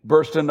and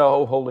burst into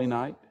 "Oh, Holy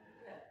Night."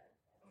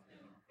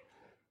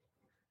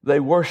 They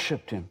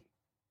worshiped Him.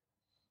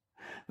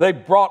 They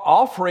brought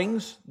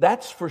offerings,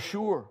 that's for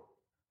sure.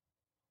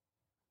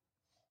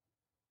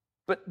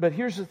 But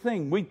here's the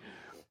thing.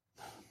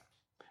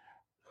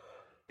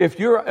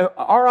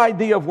 our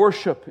idea of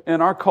worship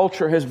in our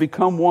culture has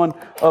become one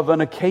of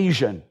an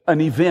occasion,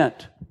 an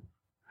event.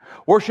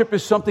 Worship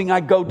is something I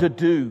go to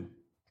do.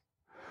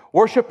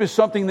 Worship is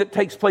something that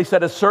takes place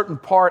at a certain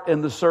part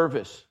in the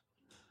service.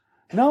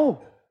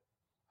 No.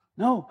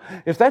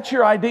 If that's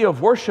your idea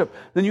of worship,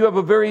 then you have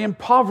a very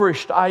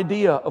impoverished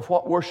idea of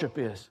what worship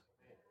is.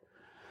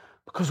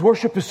 Because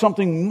worship is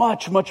something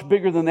much, much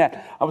bigger than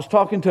that. I'm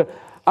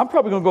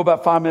probably going to go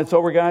about 5 minutes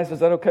over, guys. Is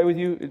that okay with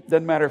you? It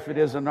doesn't matter if it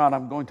is or not.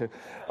 I'm going to.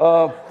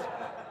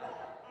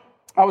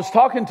 I was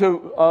talking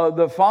to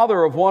the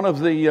father of one of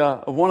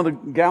the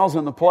gals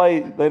in the play.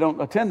 They don't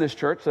attend this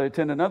church; they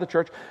attend another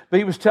church. But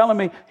he was telling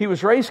me he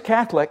was raised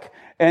Catholic,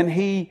 and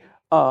he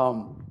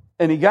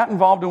got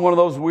involved in one of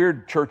those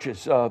weird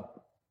churches,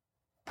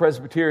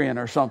 Presbyterian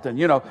or something.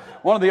 You know,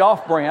 one of the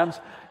off brands,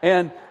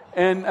 and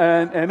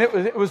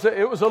it was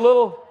a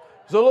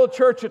little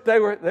church that they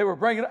were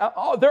bringing.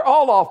 They're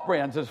all off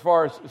brands as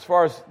far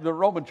as the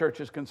Roman Church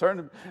is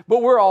concerned,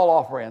 but we're all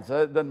off brands.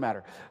 It doesn't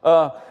matter.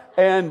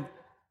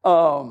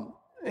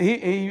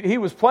 He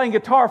was playing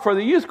guitar for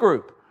the youth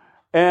group,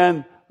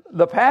 and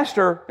the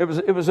pastor, it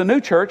was a new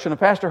church, and the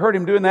pastor heard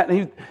him doing that,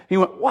 and he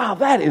went, "Wow,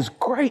 that is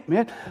great,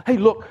 man. Hey,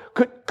 look,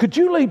 could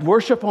you lead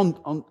worship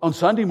on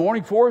Sunday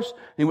morning for us?"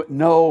 And he went,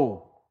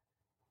 No.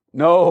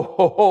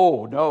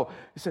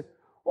 He said,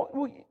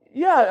 "Well,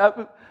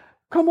 yeah,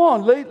 come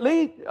on, lead.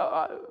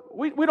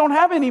 We don't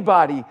have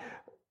anybody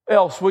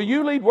else. Will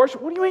you lead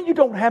worship?" "What do you mean you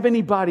don't have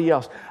anybody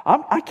else?"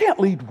 I can't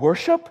lead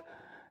worship."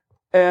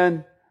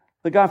 And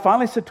the guy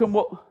finally said to him,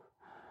 "Well,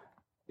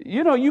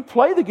 you know, you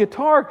play the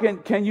guitar.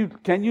 Can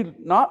you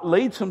not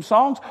lead some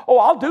songs?" "Oh,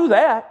 I'll do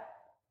that."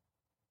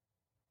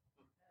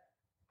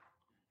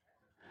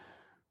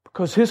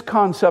 Because his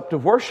concept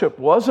of worship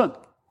wasn't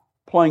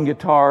playing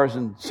guitars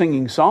and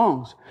singing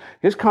songs.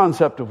 His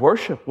concept of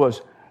worship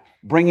was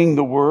bringing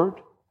the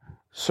word,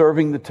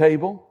 serving the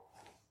table,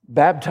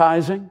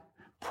 baptizing,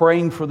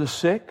 praying for the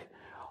sick.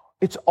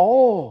 It's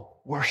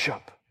all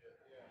worship.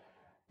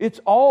 It's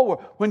all.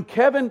 When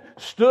Kevin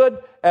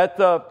stood at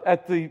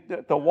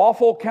the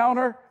waffle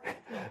counter,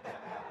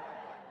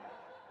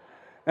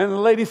 and the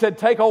lady said,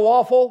 "Take a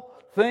waffle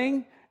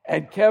thing,"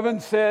 and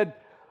Kevin said,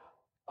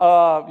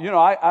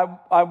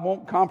 I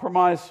won't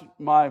compromise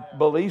my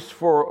beliefs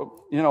for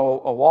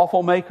a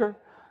waffle maker."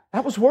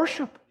 That was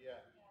worship.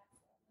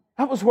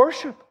 That was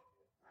worship.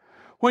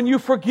 When you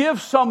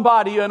forgive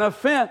somebody an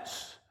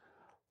offense,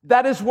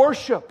 that is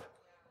worship.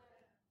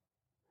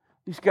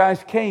 These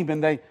guys came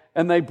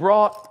and they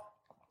brought,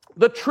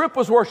 the trip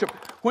was worship.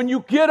 When you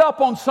get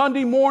up on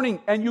Sunday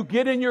morning and you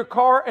get in your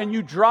car and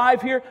you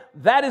drive here,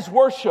 that is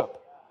worship.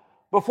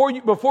 Before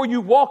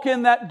you walk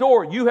in that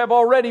door, you have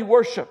already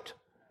worshiped.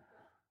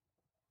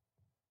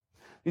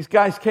 These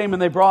guys came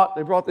and they brought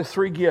the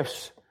 3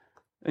 gifts.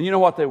 And you know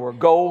what they were?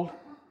 Gold.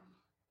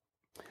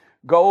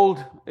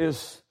 Gold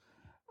is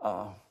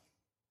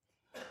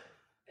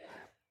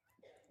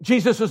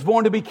Jesus was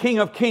born to be King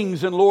of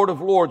Kings and Lord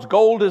of Lords.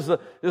 Gold is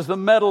the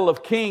metal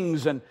of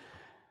kings, and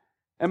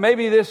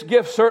maybe this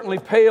gift certainly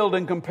paled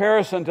in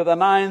comparison to the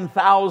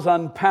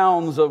 9,000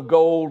 pounds of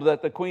gold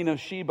that the Queen of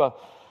Sheba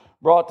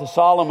brought to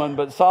Solomon,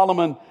 but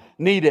Solomon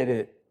needed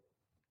it.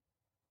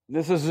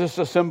 This is just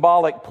a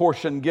symbolic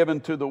portion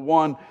given to the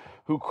one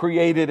who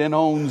created and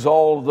owns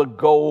all the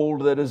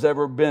gold that has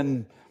ever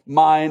been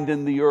mined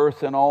in the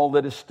earth and all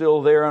that is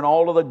still there and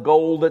all of the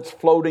gold that's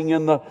floating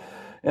in the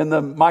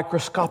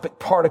microscopic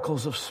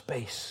particles of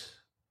space.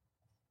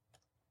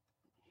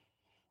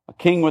 A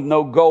king with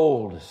no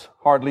gold is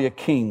hardly a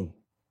king.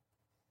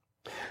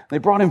 They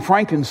brought him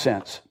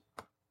frankincense.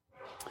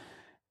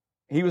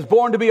 He was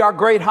born to be our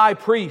great high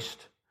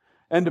priest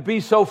and to be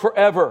so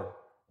forever,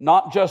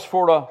 not just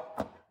for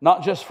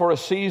a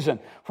season.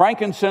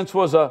 Frankincense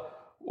was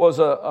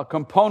a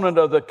component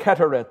of the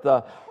Ketoret,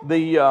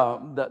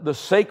 the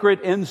sacred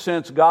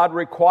incense God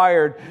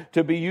required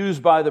to be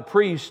used by the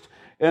priest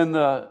in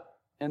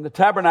the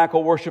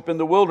tabernacle worship in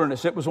the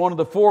wilderness. It was one of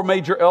the 4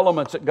 major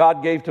elements that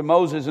God gave to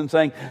Moses in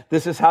saying,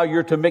 "This is how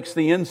you're to mix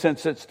the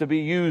incense that's to be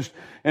used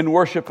in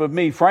worship of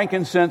me."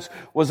 Frankincense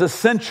was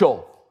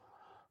essential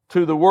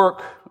to the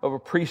work of a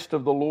priest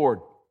of the Lord.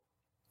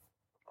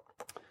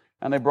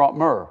 And they brought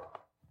myrrh,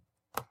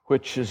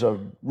 which is a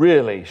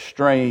really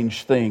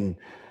strange thing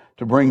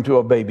to bring to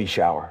a baby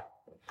shower.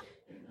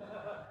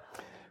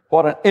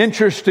 What an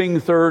interesting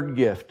third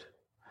gift.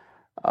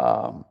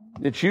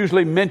 It's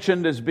usually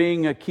mentioned as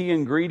being a key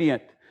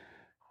ingredient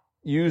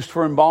used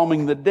for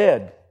embalming the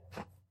dead.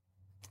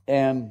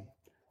 And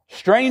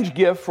strange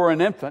gift for an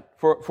infant,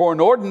 for an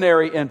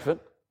ordinary infant.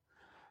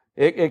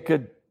 It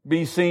could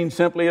be seen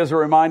simply as a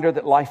reminder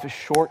that life is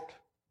short.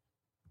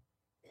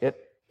 It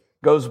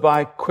goes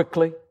by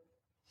quickly.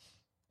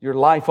 Your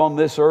life on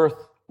this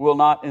earth will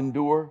not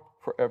endure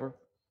forever.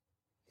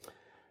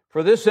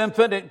 For this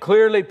infant, it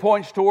clearly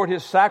points toward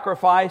His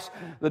sacrifice,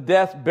 the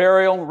death,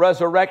 burial,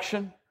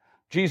 resurrection.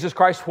 Jesus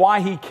Christ, why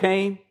He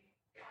came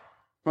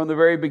from the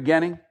very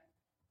beginning.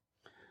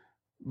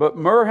 But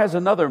myrrh has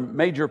another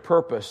major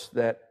purpose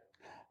that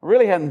I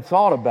really hadn't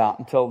thought about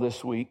until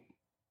this week.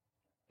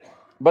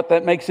 but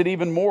that makes it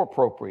even more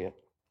appropriate.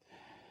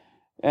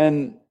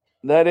 And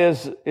that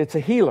is, it's a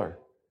healer.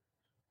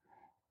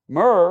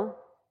 Myrrh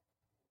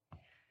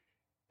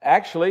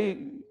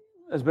actually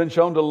has been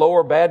shown to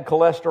lower bad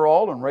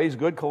cholesterol and raise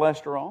good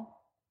cholesterol.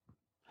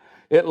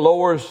 It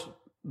lowers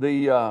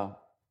the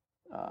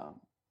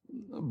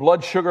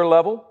blood sugar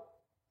level.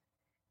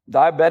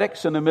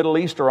 Diabetics in the Middle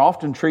East are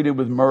often treated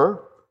with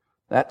myrrh.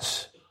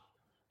 That's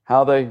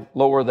how they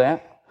lower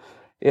that.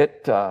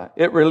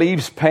 It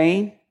relieves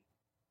pain.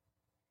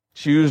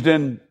 It's used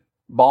in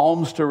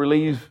balms to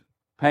relieve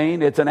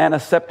pain. It's an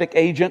antiseptic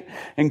agent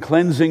in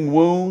cleansing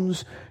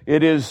wounds.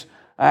 It is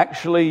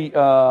actually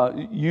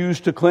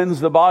used to cleanse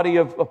the body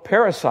of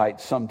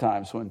parasites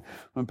sometimes when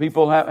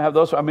people have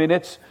those. I mean,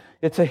 it's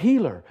a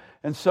healer.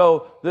 And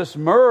so this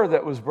myrrh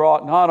that was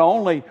brought not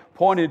only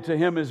pointed to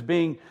him as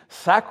being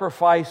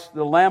sacrificed,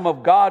 the Lamb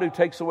of God who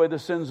takes away the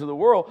sins of the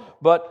world,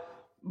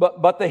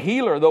 but the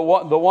healer, the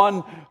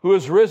one who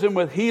is risen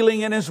with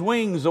healing in his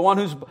wings, the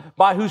one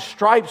by whose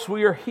stripes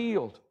we are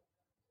healed.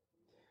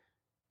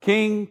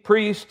 King,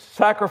 priest,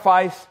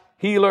 sacrifice,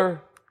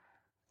 healer.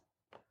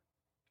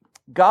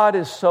 God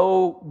is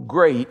so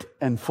great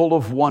and full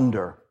of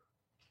wonder.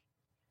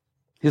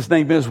 His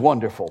name is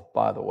wonderful,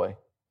 by the way.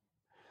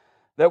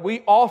 That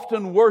we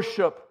often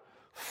worship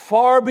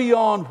far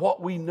beyond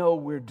what we know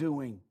we're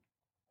doing.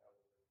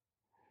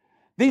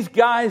 These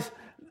guys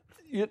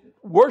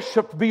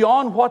worshiped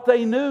beyond what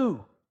they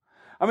knew.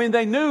 I mean,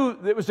 they knew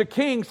it was a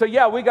king, so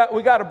yeah, we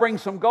got to bring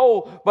some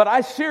gold. But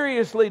I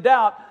seriously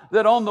doubt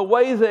that on the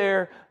way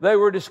there, they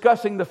were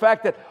discussing the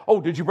fact that,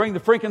 oh, did you bring the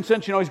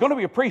frankincense? You know, he's going to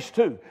be a priest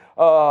too,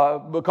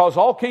 because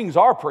all kings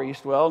are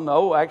priests. Well,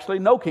 no, actually,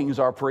 no kings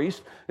are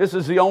priests. This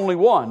is the only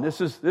one.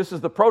 This is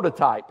the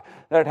prototype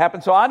that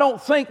happened. So I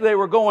don't think they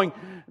were going,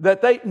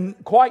 that they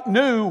quite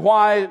knew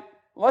why,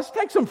 let's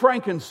take some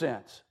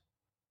frankincense.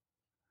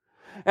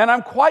 And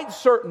I'm quite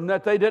certain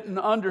that they didn't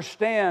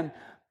understand,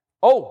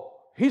 oh,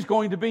 he's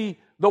going to be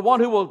the one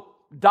who will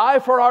die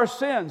for our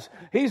sins.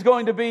 He's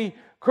going to be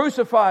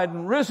crucified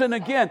and risen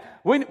again.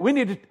 We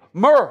need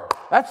myrrh.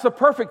 That's the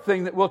perfect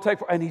thing that we'll take.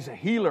 And he's a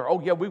healer.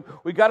 Oh yeah,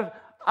 we got it.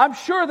 I'm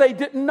sure they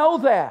didn't know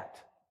that.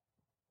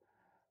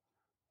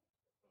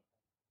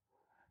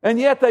 And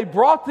yet they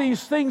brought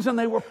these things and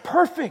they were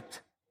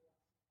perfect.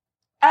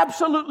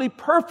 Absolutely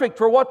perfect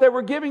for what they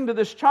were giving to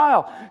this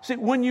child. See,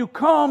 when you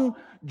come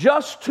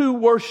just to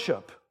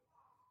worship,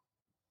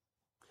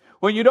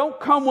 when you don't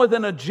come with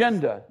an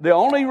agenda, the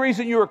only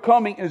reason you are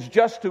coming is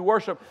just to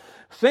worship,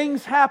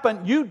 things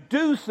happen. You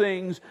do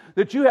things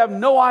that you have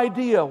no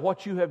idea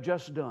what you have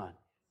just done.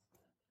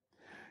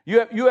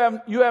 You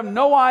have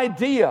no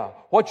idea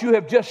what you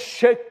have just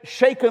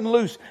shaken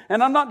loose.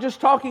 And I'm not just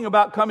talking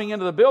about coming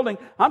into the building.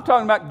 I'm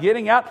talking about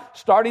getting out,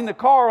 starting the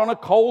car on a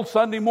cold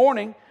Sunday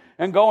morning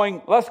and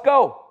going, let's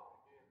go.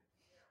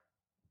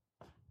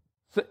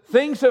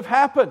 Things have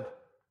happened.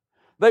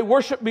 They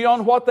worshiped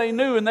beyond what they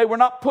knew, and they were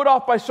not put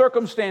off by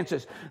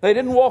circumstances. They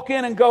didn't walk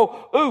in and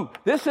go, ooh,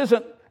 this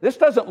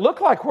doesn't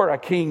look like where a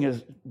king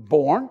is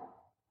born.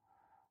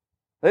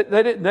 They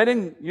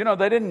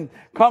didn't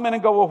come in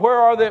and go,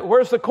 well,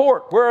 where's the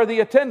court? Where are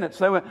the attendants?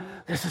 They went,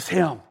 this is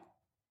him.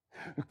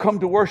 Come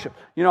to worship.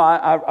 You know,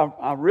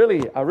 I really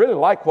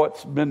like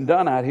what's been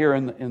done out here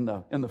in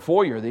the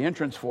foyer, the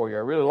entrance foyer.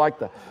 I really like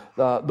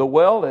the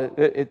well.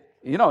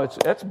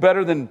 It's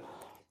better than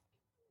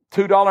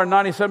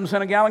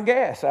 $2.97 a gallon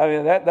gas. I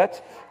mean,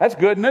 that's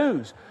good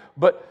news.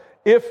 But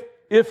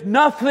if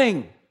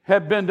nothing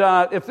had been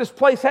done, if this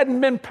place hadn't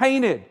been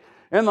painted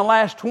in the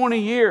last 20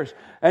 years,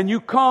 and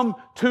you come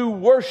to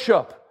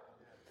worship,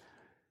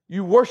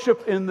 you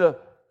worship in the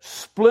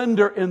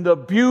splendor, in the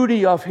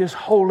beauty of His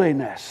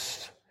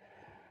holiness,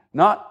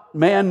 not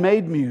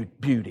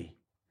man-made beauty.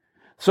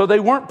 So they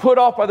weren't put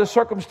off by the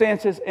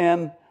circumstances,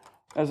 and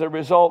as a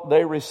result,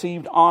 they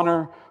received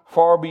honor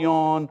far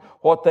beyond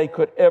what they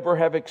could ever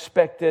have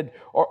expected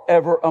or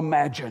ever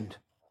imagined.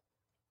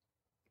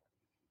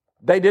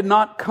 They did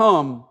not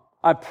come,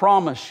 I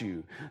promise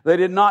you, they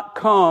did not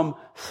come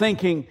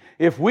thinking,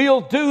 if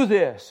we'll do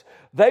this,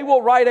 they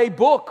will write a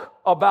book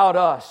about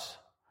us,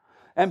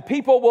 and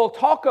people will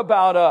talk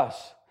about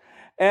us,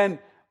 and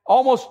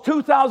almost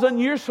 2,000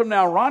 years from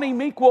now, Ronnie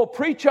Meek will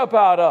preach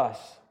about us.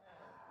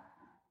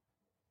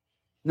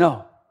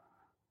 No,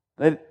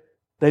 they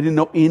didn't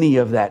know any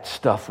of that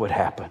stuff would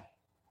happen.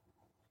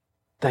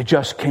 They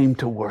just came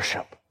to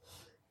worship.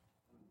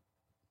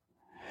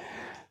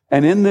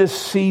 And in this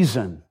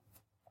season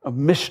of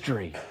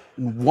mystery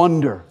and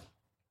wonder,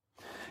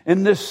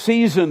 in this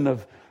season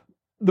of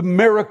the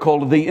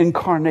miracle of the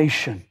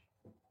incarnation,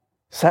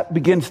 that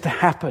begins to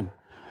happen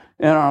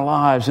in our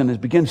lives and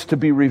it begins to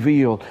be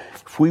revealed.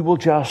 If we will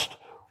just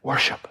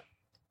worship.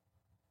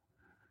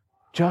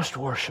 Just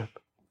worship.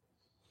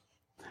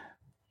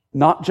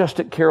 Not just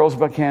at carols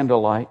by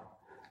candlelight.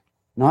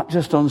 Not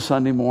just on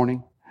Sunday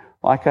morning.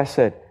 Like I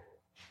said,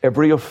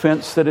 every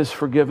offense that is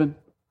forgiven,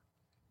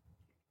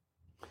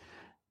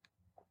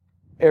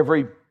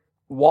 every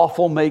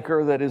waffle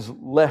maker that is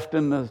left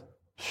in the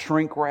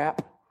shrink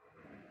wrap,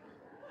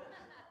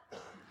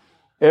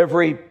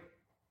 every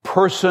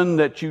person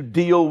that you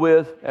deal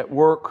with at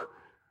work,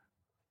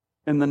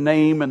 in the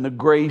name and the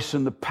grace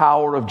and the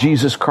power of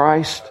Jesus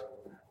Christ.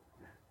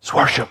 It's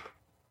worship.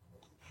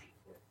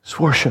 It's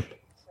worship.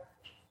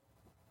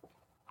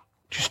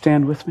 Would you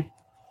stand with me?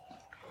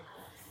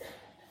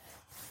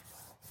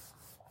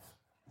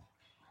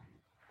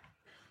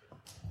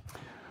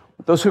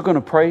 Those who are going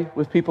to pray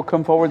with people,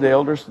 come forward, the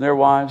elders and their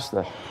wives,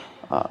 the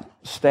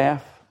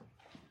staff.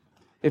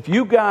 If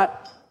you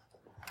got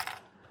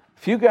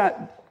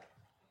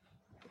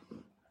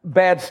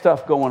bad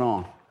stuff going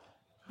on,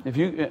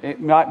 it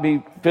might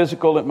be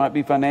physical, it might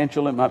be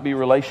financial, it might be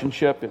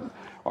relationship,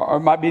 or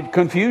it might be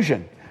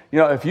confusion.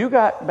 If you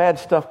got bad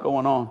stuff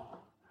going on,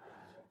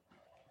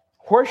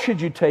 where should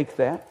you take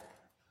that?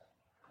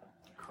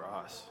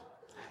 Cross.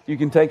 You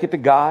can take it to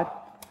God,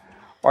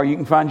 or you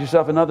can find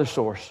yourself another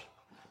source.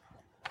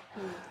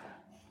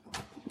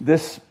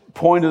 This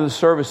point of the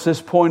service, this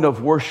point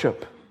of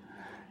worship,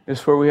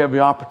 is where we have the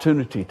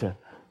opportunity to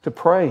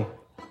pray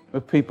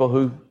with people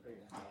who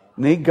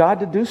need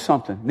God to do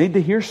something, need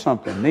to hear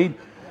something, need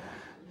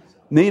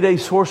a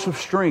source of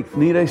strength,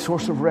 need a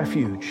source of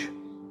refuge.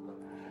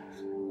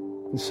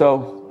 And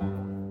so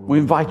we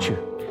invite you.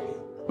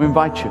 We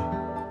invite you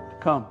to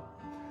come.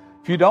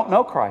 If you don't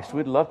know Christ,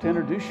 we'd love to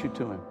introduce you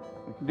to Him.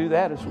 We can do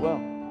that as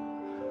well.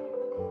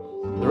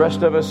 The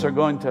rest of us are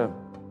going to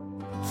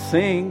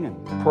sing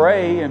and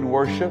pray and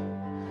worship,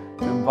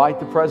 and invite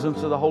the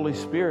presence of the Holy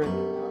Spirit.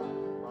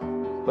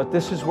 But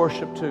this is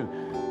worship too.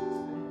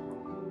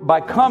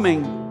 By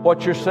coming,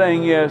 what you're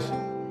saying is,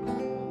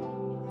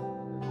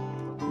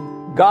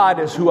 God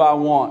is who I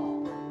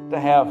want to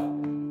have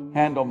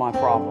handle my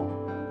problem.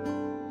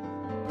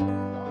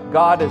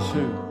 God is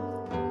who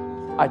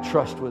I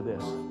trust with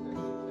this.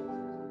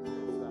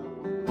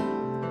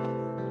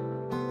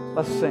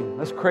 Let's sing.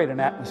 Let's create an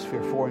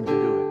atmosphere for Him to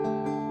do it.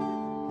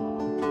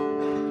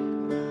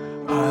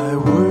 I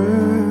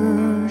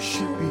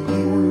worship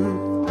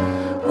you,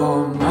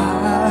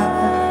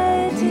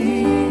 Almighty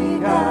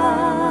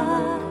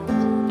God.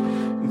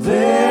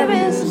 There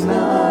is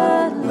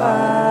none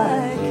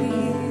like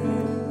you.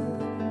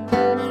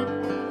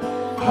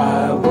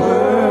 I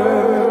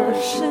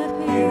worship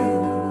you,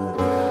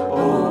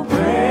 O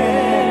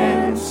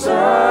Prince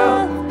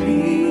of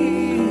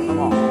Peace.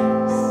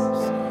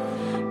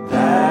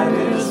 That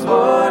is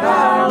what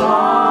I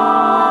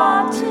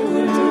long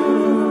to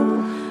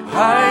do.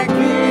 I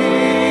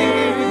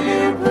give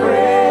you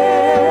praise,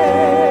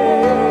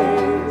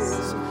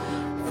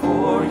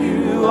 for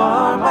you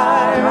are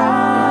my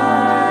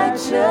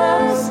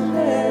righteousness.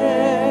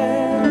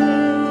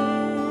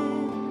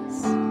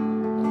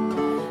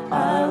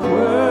 I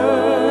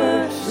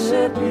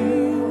worship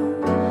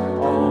you,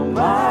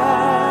 Almighty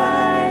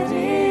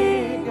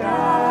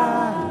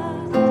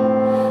God.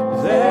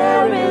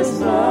 There is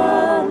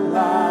none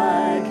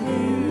like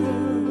you.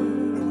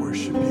 I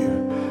worship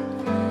you.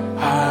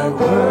 I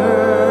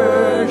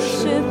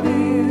worship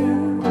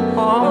you,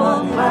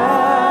 Almighty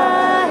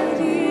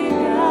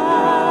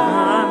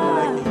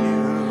God.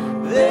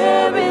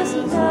 There is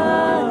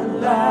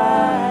none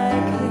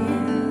like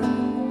you.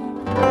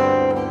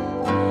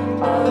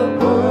 I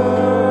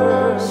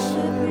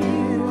worship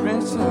you,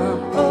 Prince of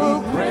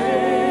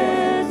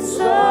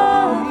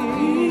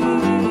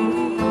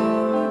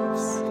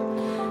Peace.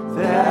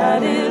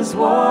 That is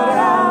what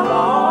I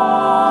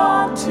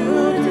long to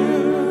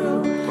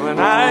do when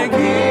I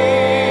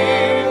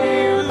give you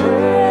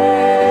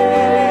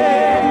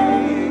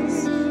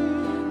praise,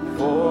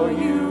 for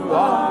you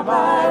are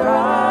my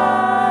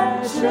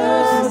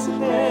righteousness.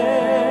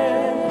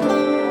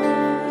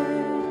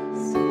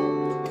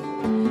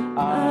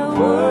 I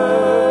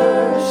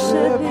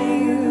worship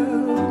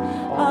you,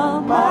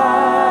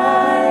 Almighty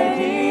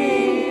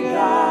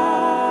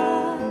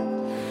God.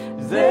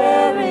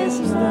 There is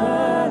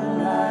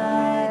none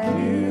like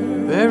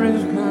you. There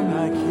is none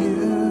like you.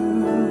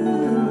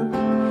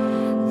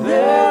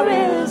 There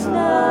is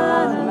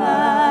none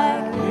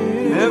like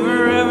you.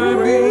 Never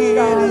ever be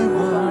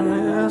anyone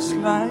else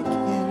like you.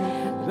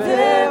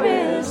 There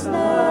is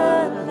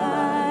none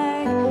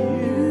like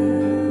you.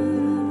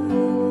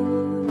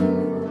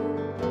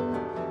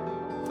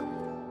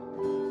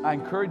 I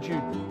encourage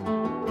you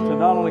to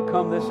not only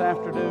come this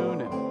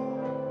afternoon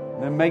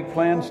and then make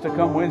plans to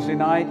come Wednesday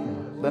night,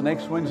 the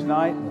next Wednesday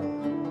night,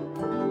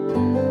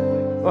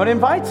 but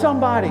invite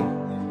somebody.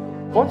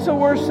 What's the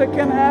worst that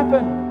can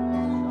happen?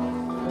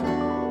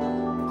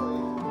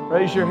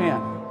 Raise your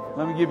hand.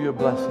 Let me give you a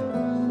blessing.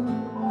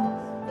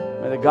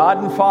 May the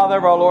God and Father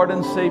of our Lord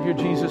and Savior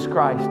Jesus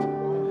Christ,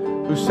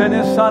 who sent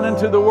His Son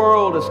into the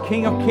world as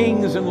King of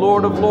Kings and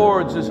Lord of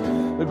Lords, as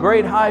the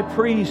great High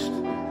Priest,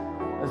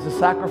 as the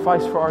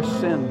sacrifice for our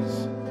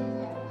sins.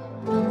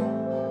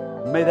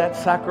 May that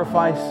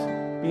sacrifice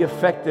be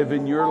effective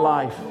in your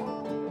life.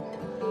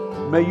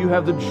 May you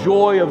have the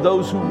joy of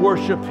those who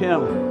worship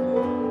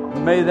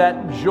Him. May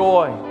that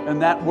joy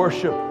and that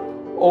worship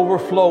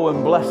overflow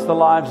and bless the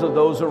lives of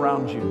those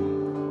around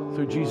you.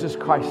 Through Jesus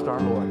Christ our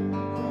Lord.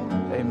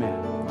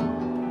 Amen.